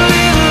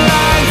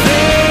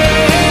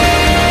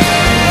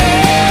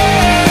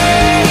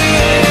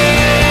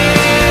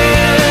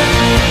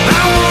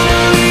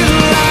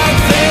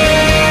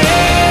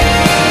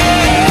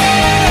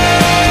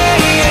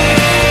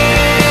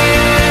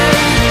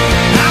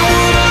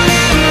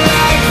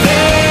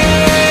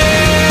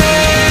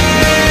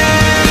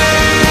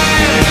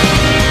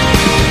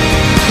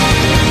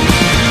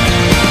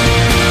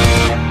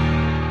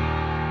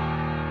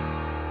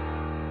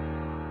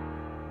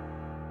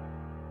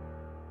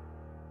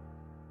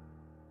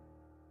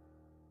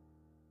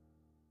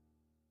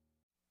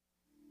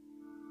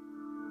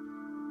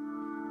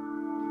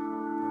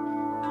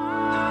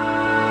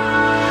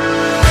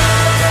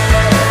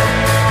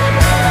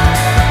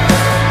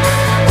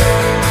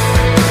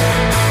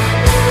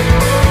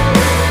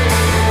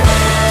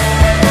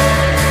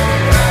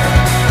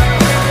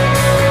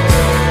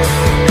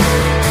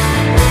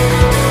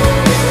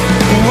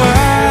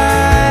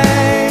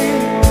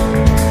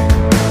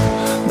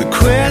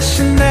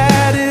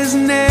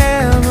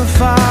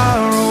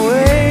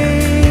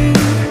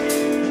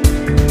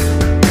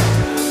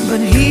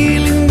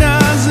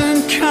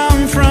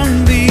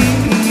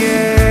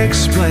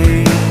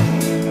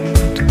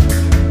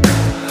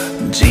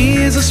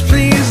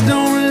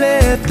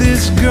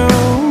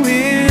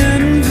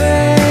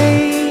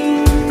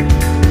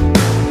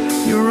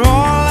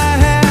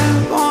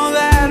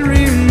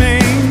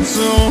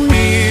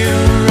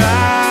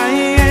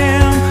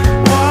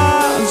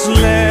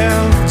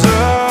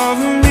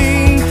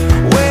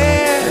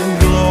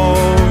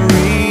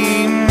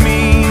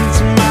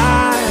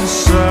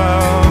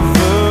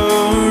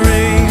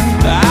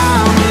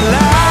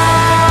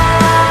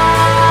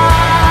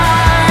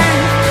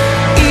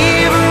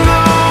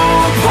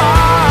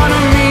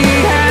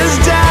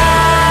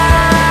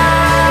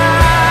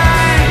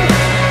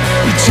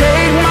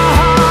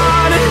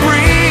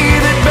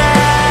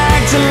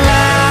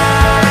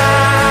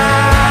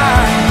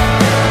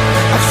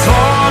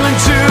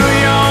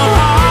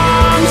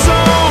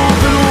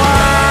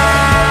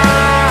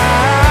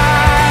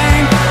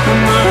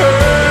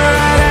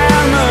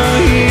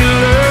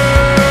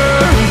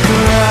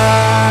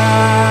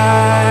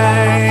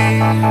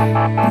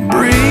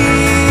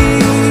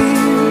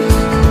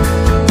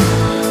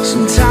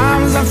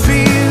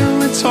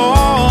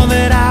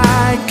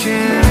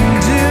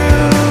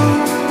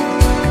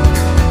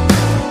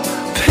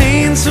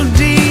in so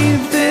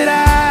deep that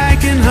I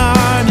can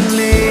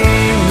hardly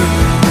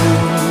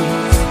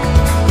move.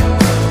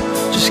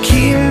 Just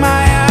keep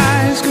my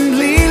eyes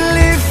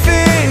completely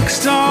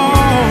fixed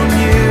on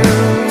you.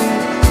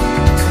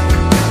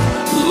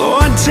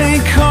 Lord,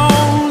 take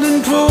hold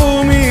and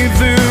pull me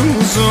through.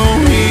 So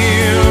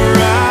here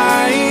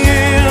I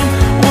am,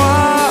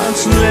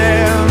 what's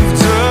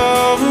left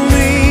of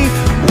me,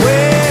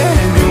 where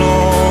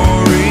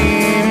glory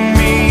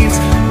meets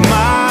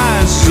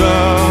my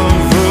suffering.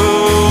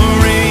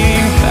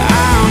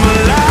 I'm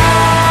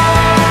alive,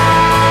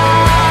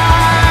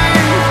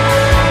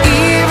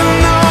 even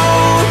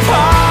though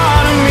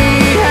part of me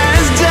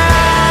has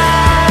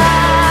died.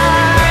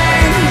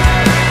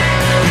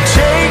 You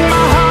take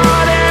my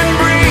heart and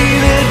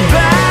breathe it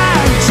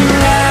back to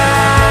life.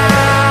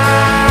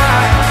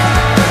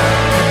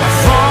 I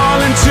fall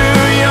into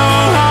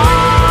your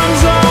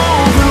arms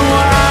open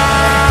wide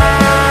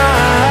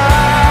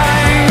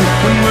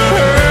when the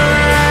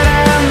hurt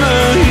and the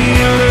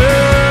healer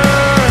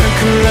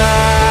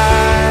collide.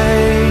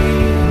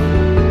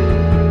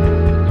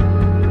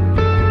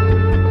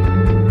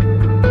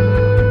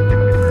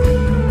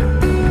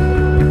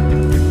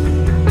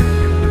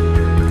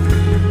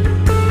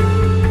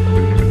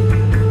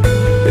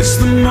 It's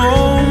the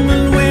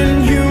moment when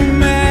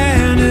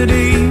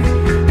humanity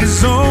is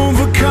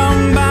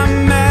overcome by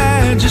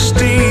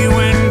majesty,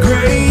 when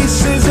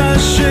grace is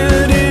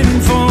ushered in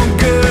for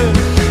good,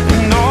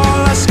 and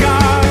all our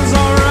scars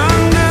are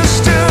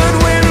understood,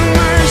 when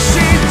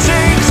mercy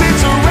takes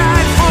its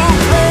rightful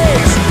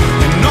place,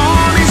 and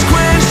all these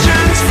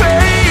questions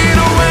fade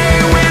away,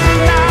 when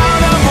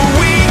out of a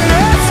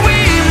weakness we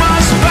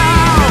must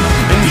bow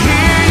and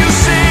hear you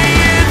say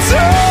it's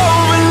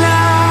over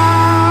now.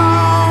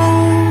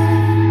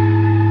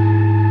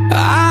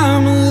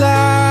 I'm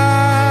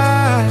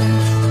alive,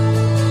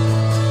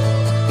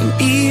 and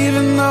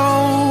even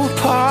though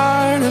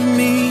part of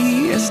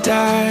me has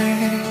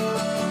died,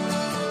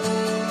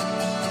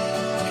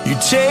 you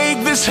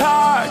take this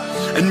heart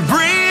and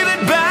breathe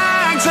it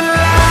back to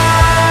life.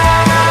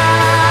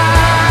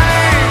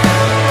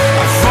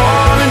 I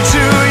fall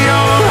into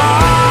your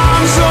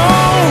arms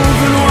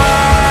open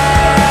wide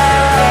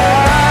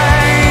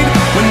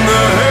when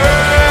the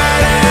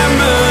hurt and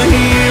the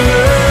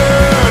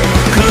healer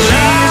collide.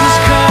 Jesus,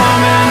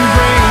 come and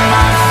break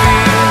my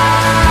fear,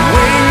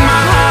 wake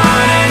my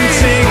heart and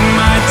take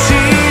my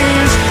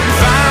tears.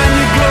 Find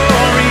your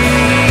glory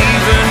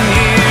even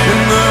here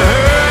when the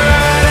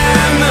hurt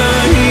and the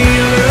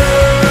healer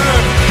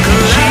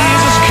collide.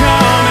 Jesus,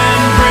 come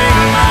and break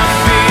my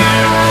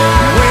fear,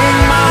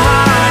 wake my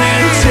heart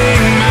and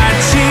take my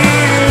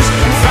tears.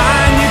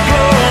 Find your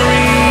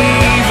glory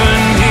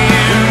even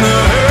here when the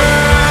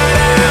hurt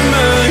and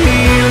the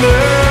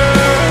healer.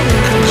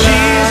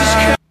 Jesus,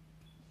 come.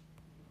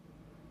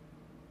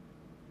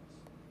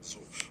 So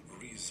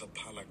Riza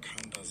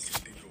Palakanda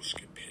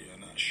Zidiloshke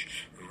Pianash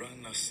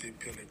Rana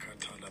Sepele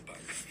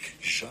Katalabaya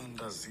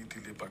Janda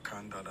Zidili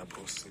Bakanda la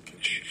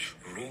Brosekete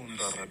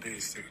Ronda Rade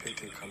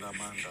Sepete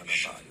Kalamanda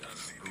Labaya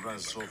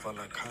Razova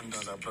la Kanda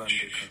la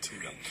Brande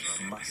Katila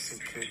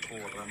Maseketo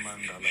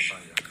Ramanda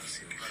Labaya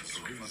Kasi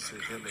Rize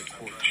Vele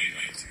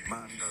Kotaya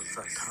Manda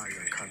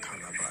Zakaya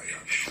Katalabaya.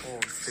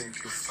 Oh, thank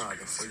you,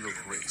 Father, for your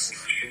grace.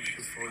 Thank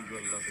you for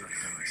your loving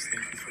kindness.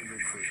 Thank you for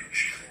your goodness.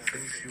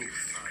 Thank you,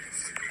 Father,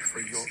 for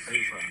your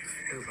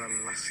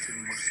everlasting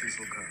mercies,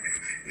 oh God.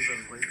 Even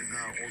right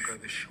now, oh God,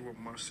 the sure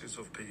mercies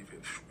of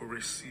David, we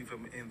receive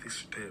them in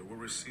this day. We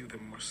receive the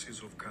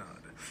mercies of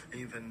God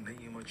in the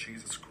name of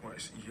Jesus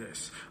Christ.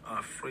 Yes,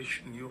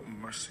 fresh new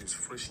mercies,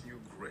 fresh new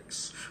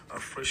grace,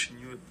 fresh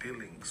new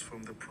dealings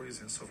from the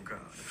presence of God.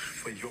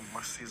 For your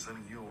mercies are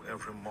new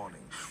every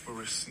morning. We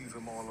receive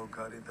them all, oh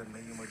God, in the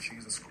name of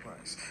Jesus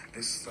Christ,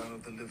 the Son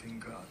of the living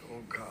God,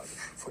 oh God.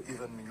 For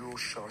even you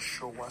shall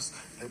show us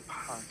the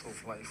path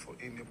of life. For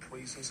in your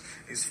praises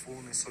is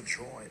fullness of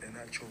joy, and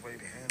at your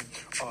right hand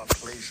are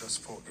pleasures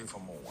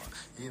forevermore.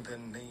 In the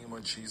name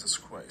of Jesus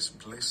Christ,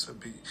 blessed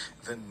be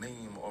the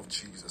name of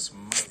Jesus.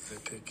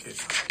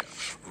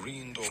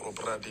 Rindo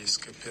robrades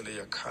kepele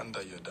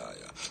yakanda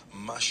yadaya,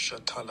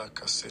 mashatala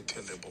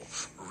kasetelebo,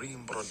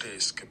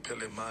 rimbrodes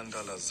kepele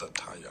mandala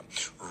zataya,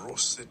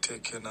 rosete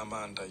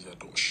kenamanda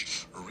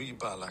yadosh,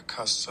 riba la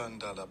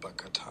kasanda la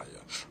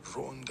bakataya,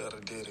 ronder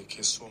dere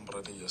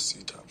kesombra de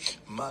yasita,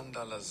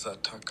 mandala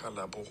zataka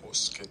la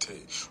bohos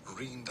kete,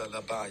 rinda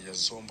la baya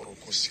zombro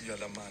kosia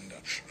la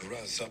manda,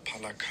 raza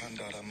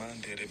palakanda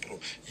ramande rebro,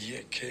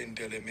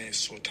 yekendele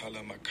meso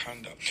tala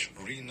makanda,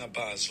 rina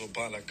bazo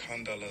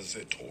balakanda la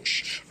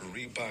zetosh,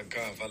 riba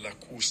gava la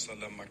kusa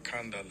la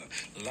makanda la,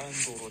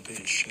 lando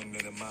rode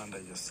shendele manda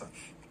yasa.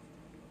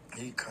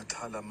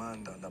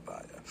 Ikatalamanda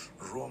labaya,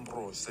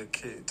 rombro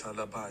zeke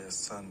talabaya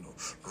sando,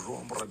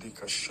 rombra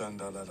dika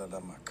shanda la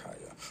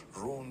makaya,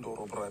 Rondo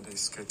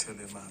robradeske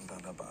telemanda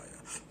labaya.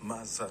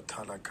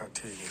 Mazatala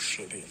kateo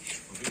shede.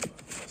 Viva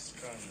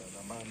paskanda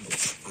lamando.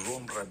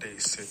 Rombrade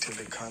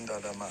telekanda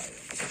lamaya.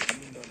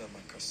 Inda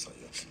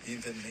lamakasaya. In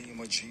the name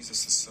of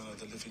Jesus, the Son of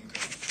the living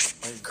God.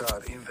 My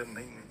God, in the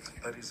name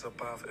that is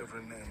above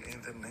every name.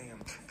 In the name,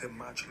 the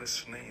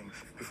matchless name,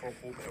 before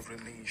whom every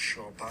knee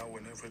shall bow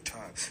and every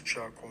tongue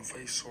shall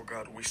confess, oh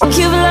God, we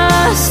You've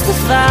lost the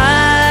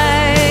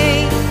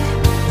fight.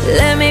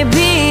 Let me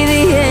be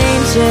the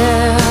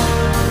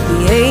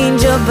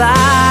angel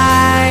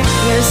by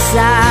your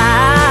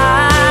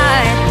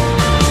side.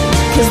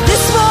 'Cause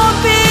this won't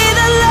be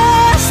the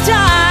last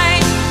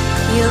time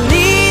you'll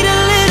need a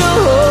little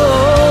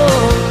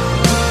hope.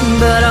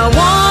 But I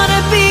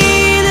wanna be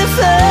the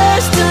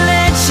first to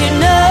let you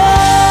know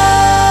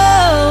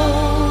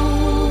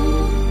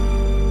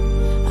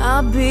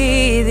I'll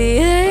be the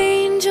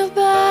angel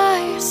by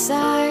your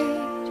side.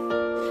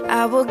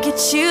 I will get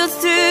you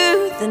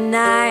through the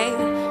night.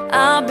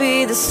 I'll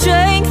be the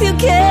strength you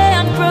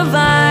can't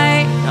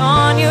provide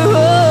on your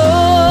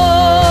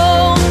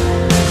own.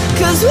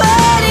 'Cause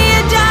when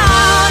you're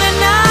down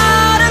and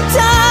out of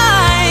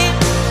time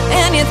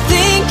and you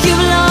think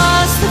you've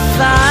lost the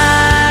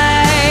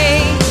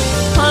fight,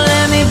 oh,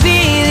 let me be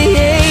the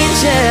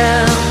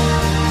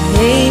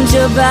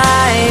angel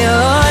by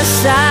your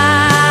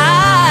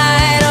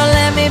side. Oh,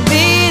 let me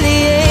be the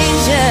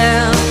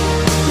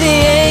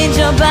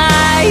angel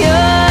by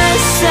your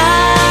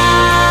side.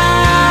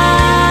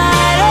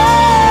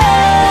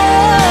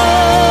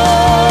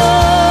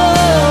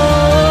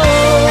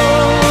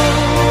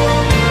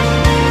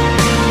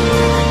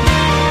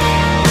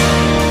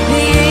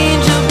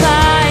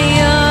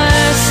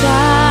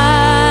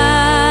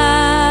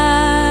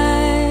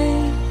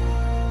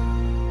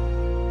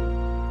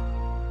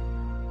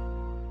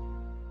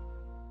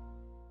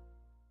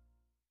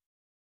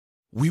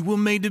 We were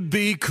made to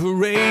be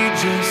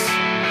courageous.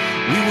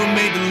 We were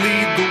made to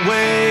lead the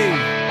way.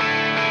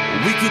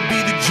 We could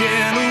be the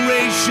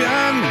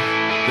generation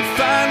that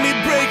finally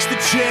breaks the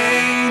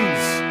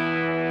chains.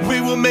 We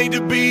were made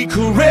to be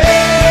courageous.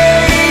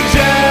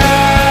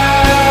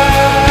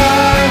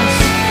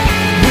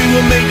 We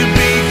were made to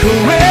be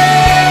courageous.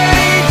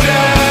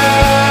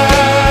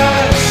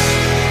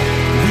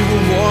 We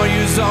were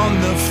warriors on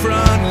the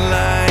front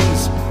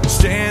lines,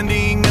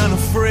 standing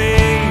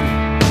unafraid.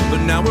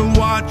 But now we're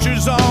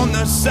watchers on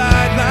the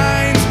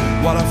sidelines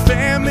while our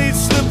families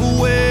slip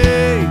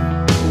away.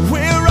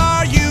 Where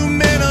are you,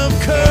 men of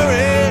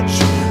courage?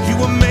 You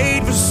were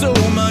made for so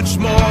much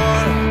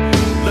more.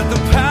 Let the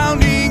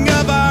pounding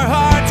of our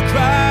hearts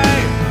cry,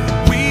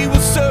 we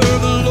will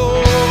serve the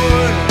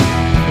Lord.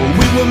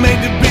 We were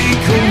made to be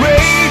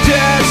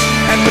courageous,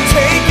 and we're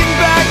taking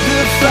back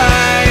the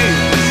fight.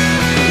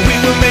 We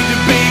were made to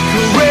be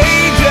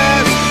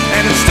courageous,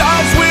 and it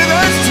starts with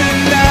us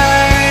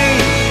tonight.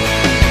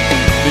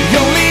 The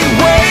only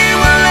way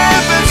we'll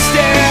ever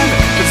stand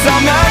is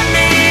on our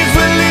knees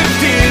with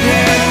lifted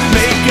hands.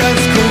 Make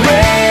us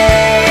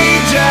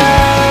courageous,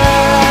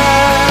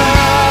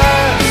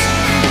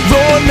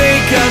 Lord,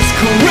 make us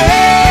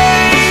courageous.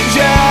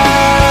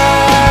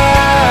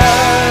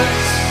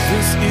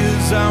 This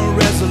is our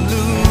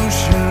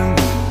resolution,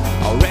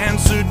 our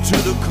answer to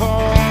the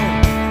call.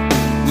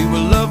 We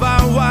will love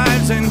our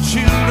wives and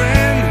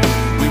children.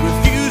 We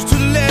refuse to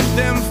let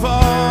them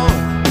fall.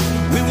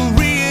 We will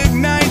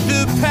reignite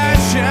the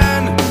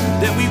passion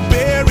that we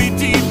bury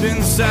deep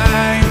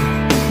inside.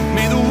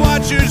 May the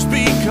watchers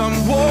become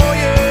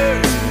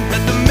warriors.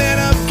 Let the men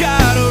of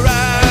God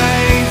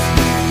arise.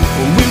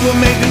 We were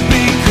made to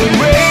be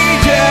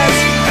courageous,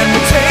 and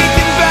we're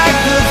taking back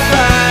the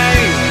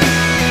fight.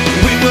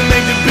 We were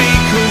made to be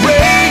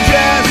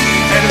courageous,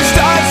 and it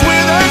starts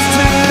with us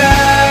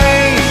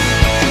tonight.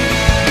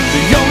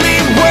 The only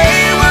way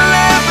we'll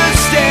ever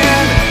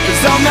stand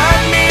is on our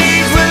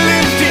knees with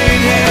lifted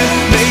hands.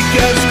 Make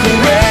us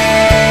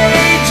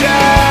courageous,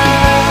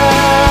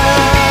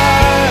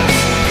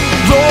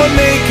 Lord,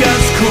 make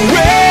us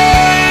courageous.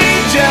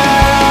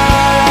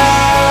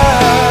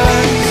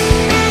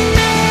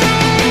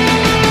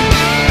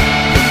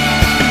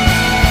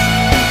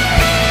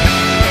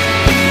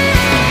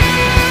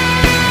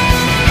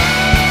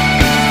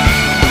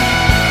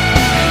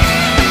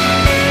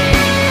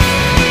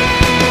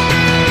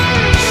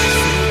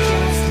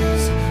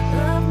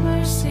 Love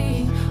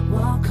mercy,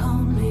 walk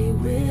humbly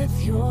with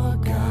your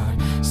God.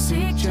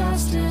 Seek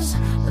justice,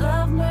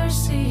 love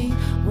mercy,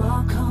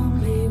 walk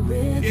humbly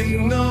with In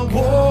your the God.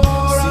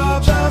 war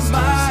of the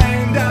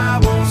mind, I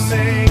will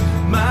take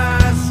my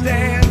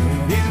stand.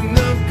 In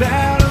the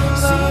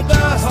battle of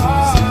the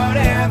heart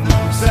and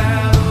the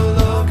battle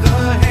of the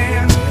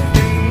hand.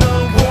 In the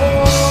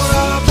war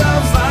of the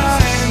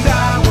mind, I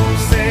will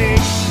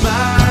take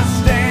my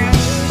stand.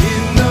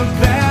 In the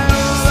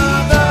battle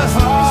of the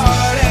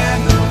heart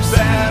and the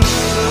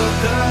battle of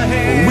the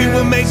hand. We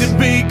were made to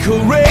be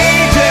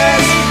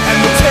courageous, and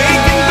we're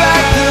taking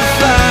back the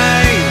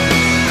fight.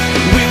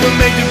 We were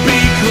made to be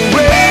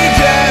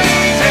courageous,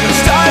 and it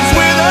starts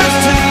with us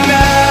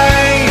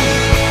tonight.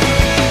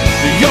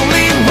 The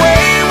only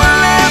way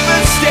we'll ever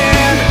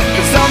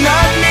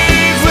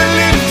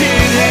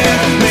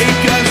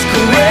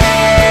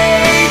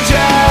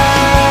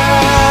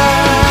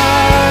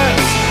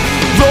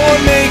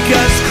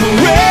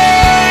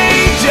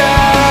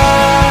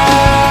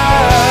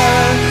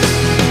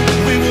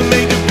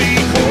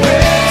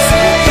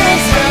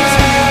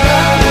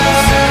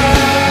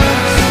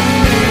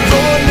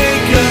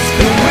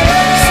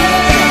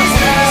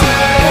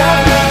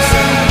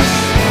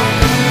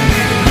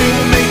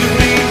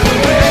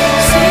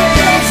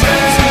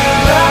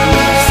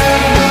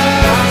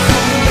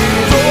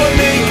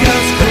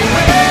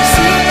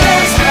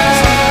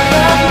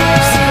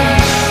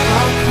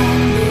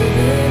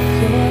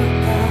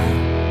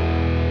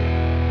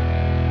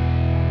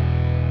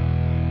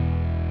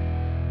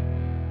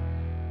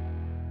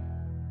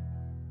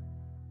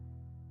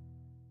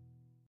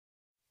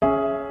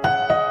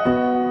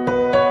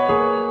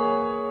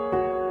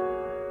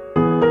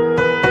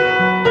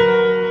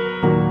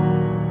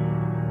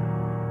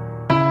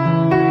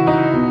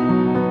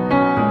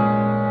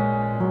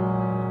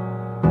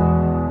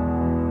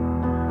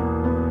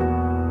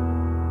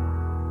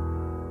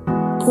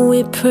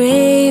We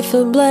pray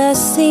for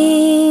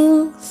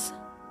blessings,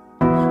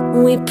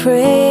 we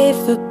pray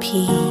for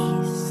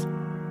peace,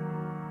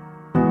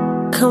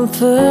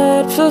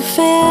 comfort for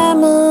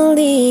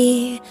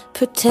family,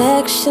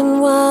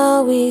 protection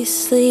while we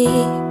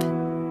sleep.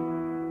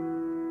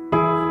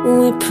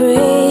 We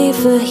pray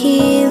for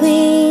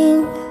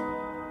healing,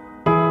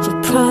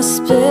 for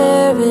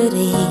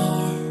prosperity.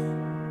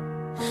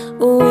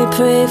 We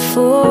pray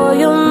for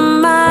your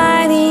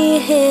mighty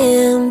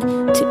hand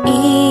to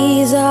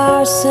ease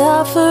our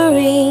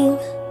suffering.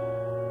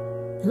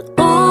 And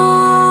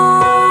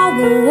all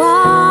the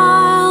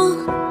while,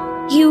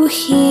 you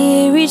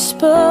hear each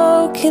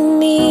spoken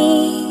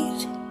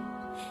need.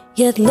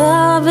 Yet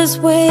love is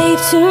way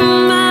too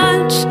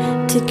much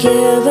to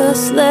give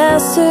us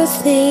lesser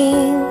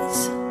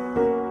things.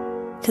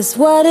 'Cause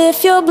what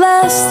if your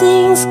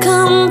blessings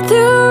come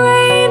through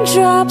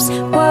raindrops?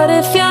 What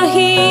if your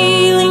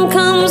healing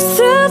comes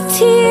through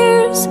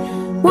tears?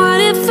 What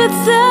if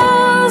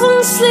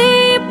 1,000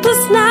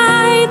 sleepless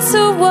nights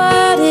are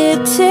what it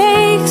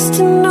takes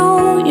to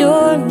know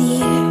you're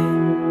near?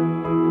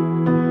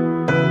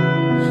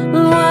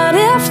 What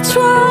if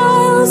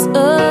trials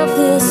of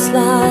this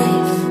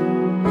life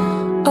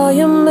are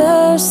your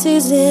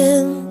mercies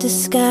in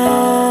disguise?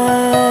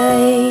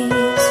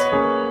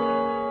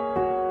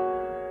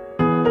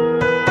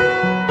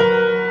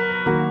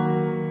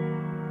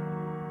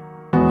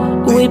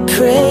 We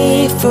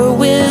pray for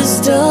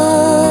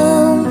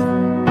wisdom,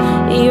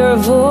 your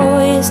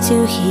voice to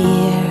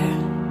hear.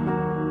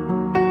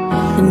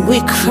 And we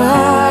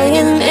cry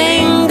in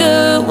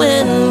anger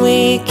when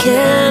we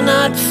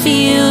cannot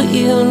feel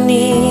you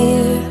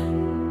near.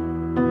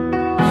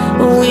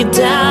 We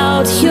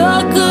doubt your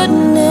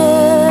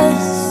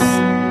goodness,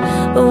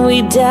 we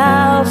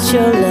doubt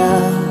your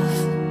love,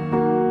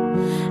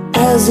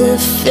 as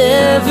if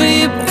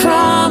every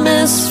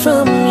promise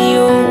from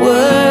your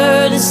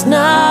word is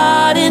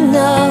not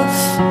enough.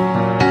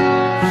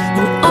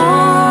 And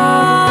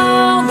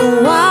all the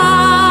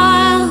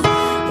while,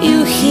 you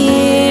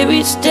hear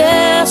each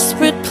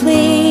desperate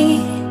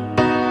plea,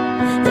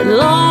 and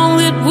long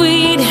that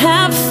we'd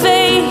have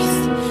faith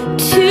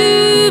to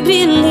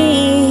believe.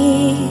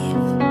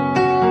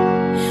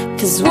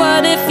 'Cause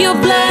what if your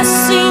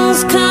blessings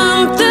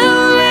come through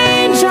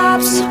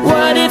raindrops?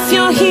 What if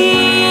your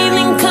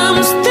healing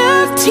comes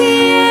through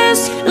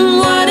tears? And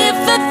what if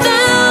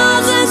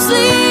 1,000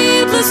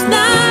 sleepless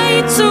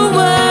nights are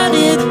what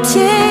it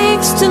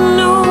takes to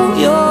know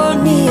you're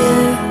near?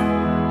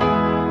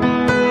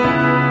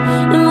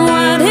 And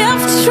what if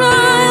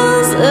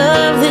trials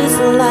of this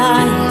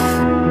life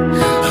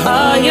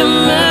are your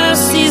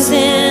mercies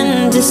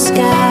in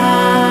disguise?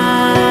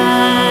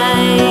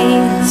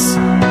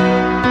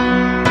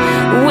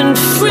 When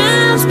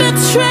friends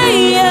betray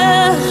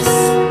us,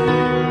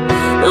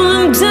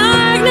 when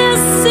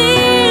darkness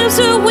seems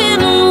to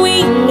win, we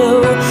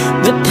know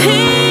the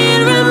pain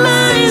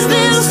reminds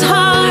this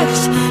heart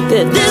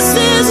that this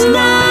is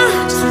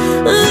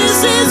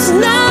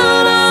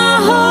not our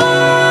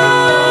home.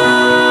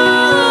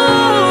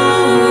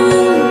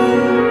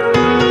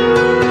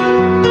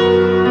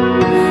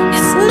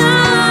 It's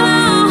not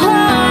our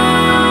home.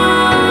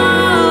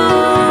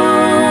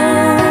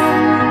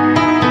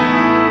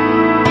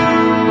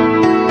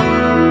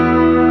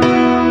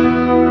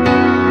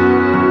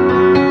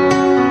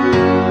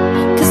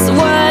 'Cause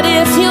what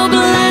if your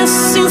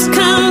blessings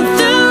come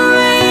through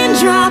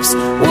raindrops?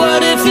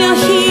 What if your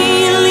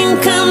healing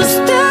comes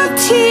through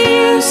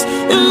tears?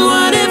 And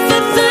what if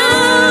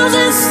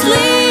 1,000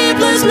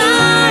 sleepless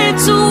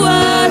nights are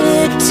what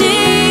it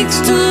takes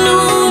to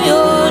know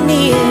you're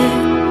near?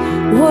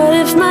 What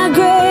if my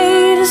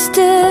greatest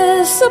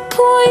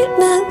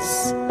disappointments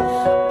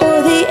or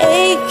the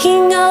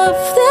aching of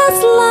this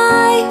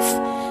life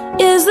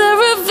is the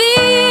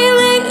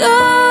revealing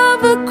of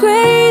a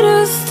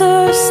greater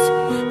thirst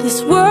this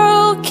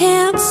world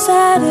can't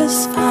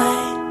satisfy?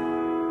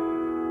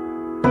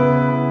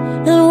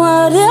 And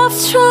what if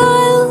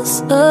trials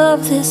of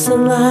this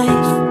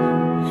life,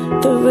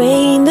 the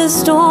rain, the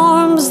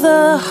storms,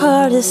 the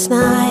hardest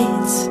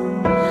nights,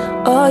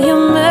 are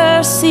your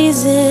mercies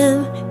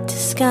in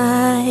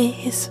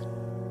disguise?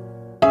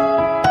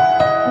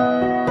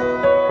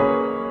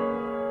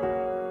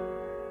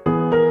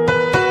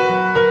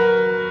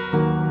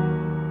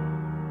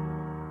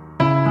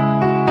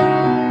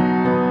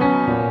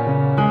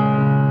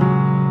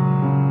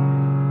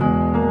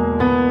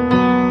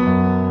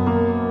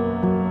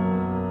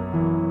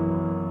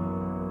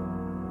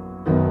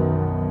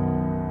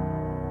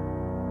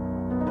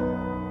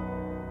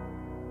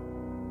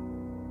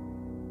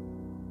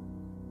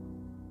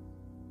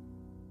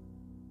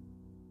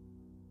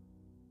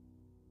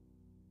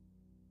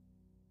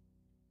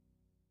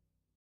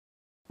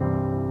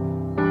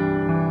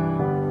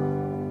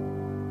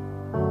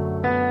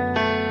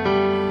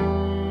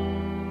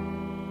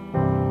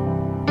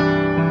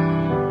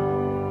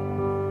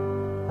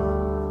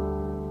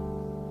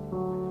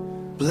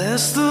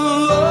 Bless the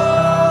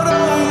Lord,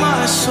 oh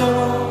my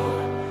soul,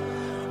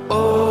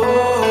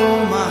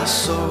 oh my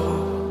soul.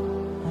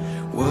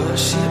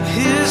 Worship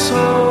Him.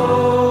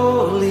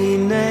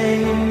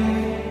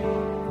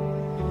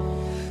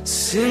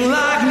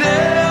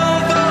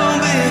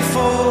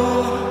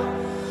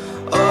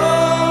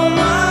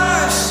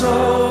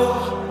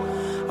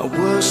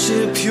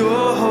 worship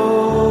your holy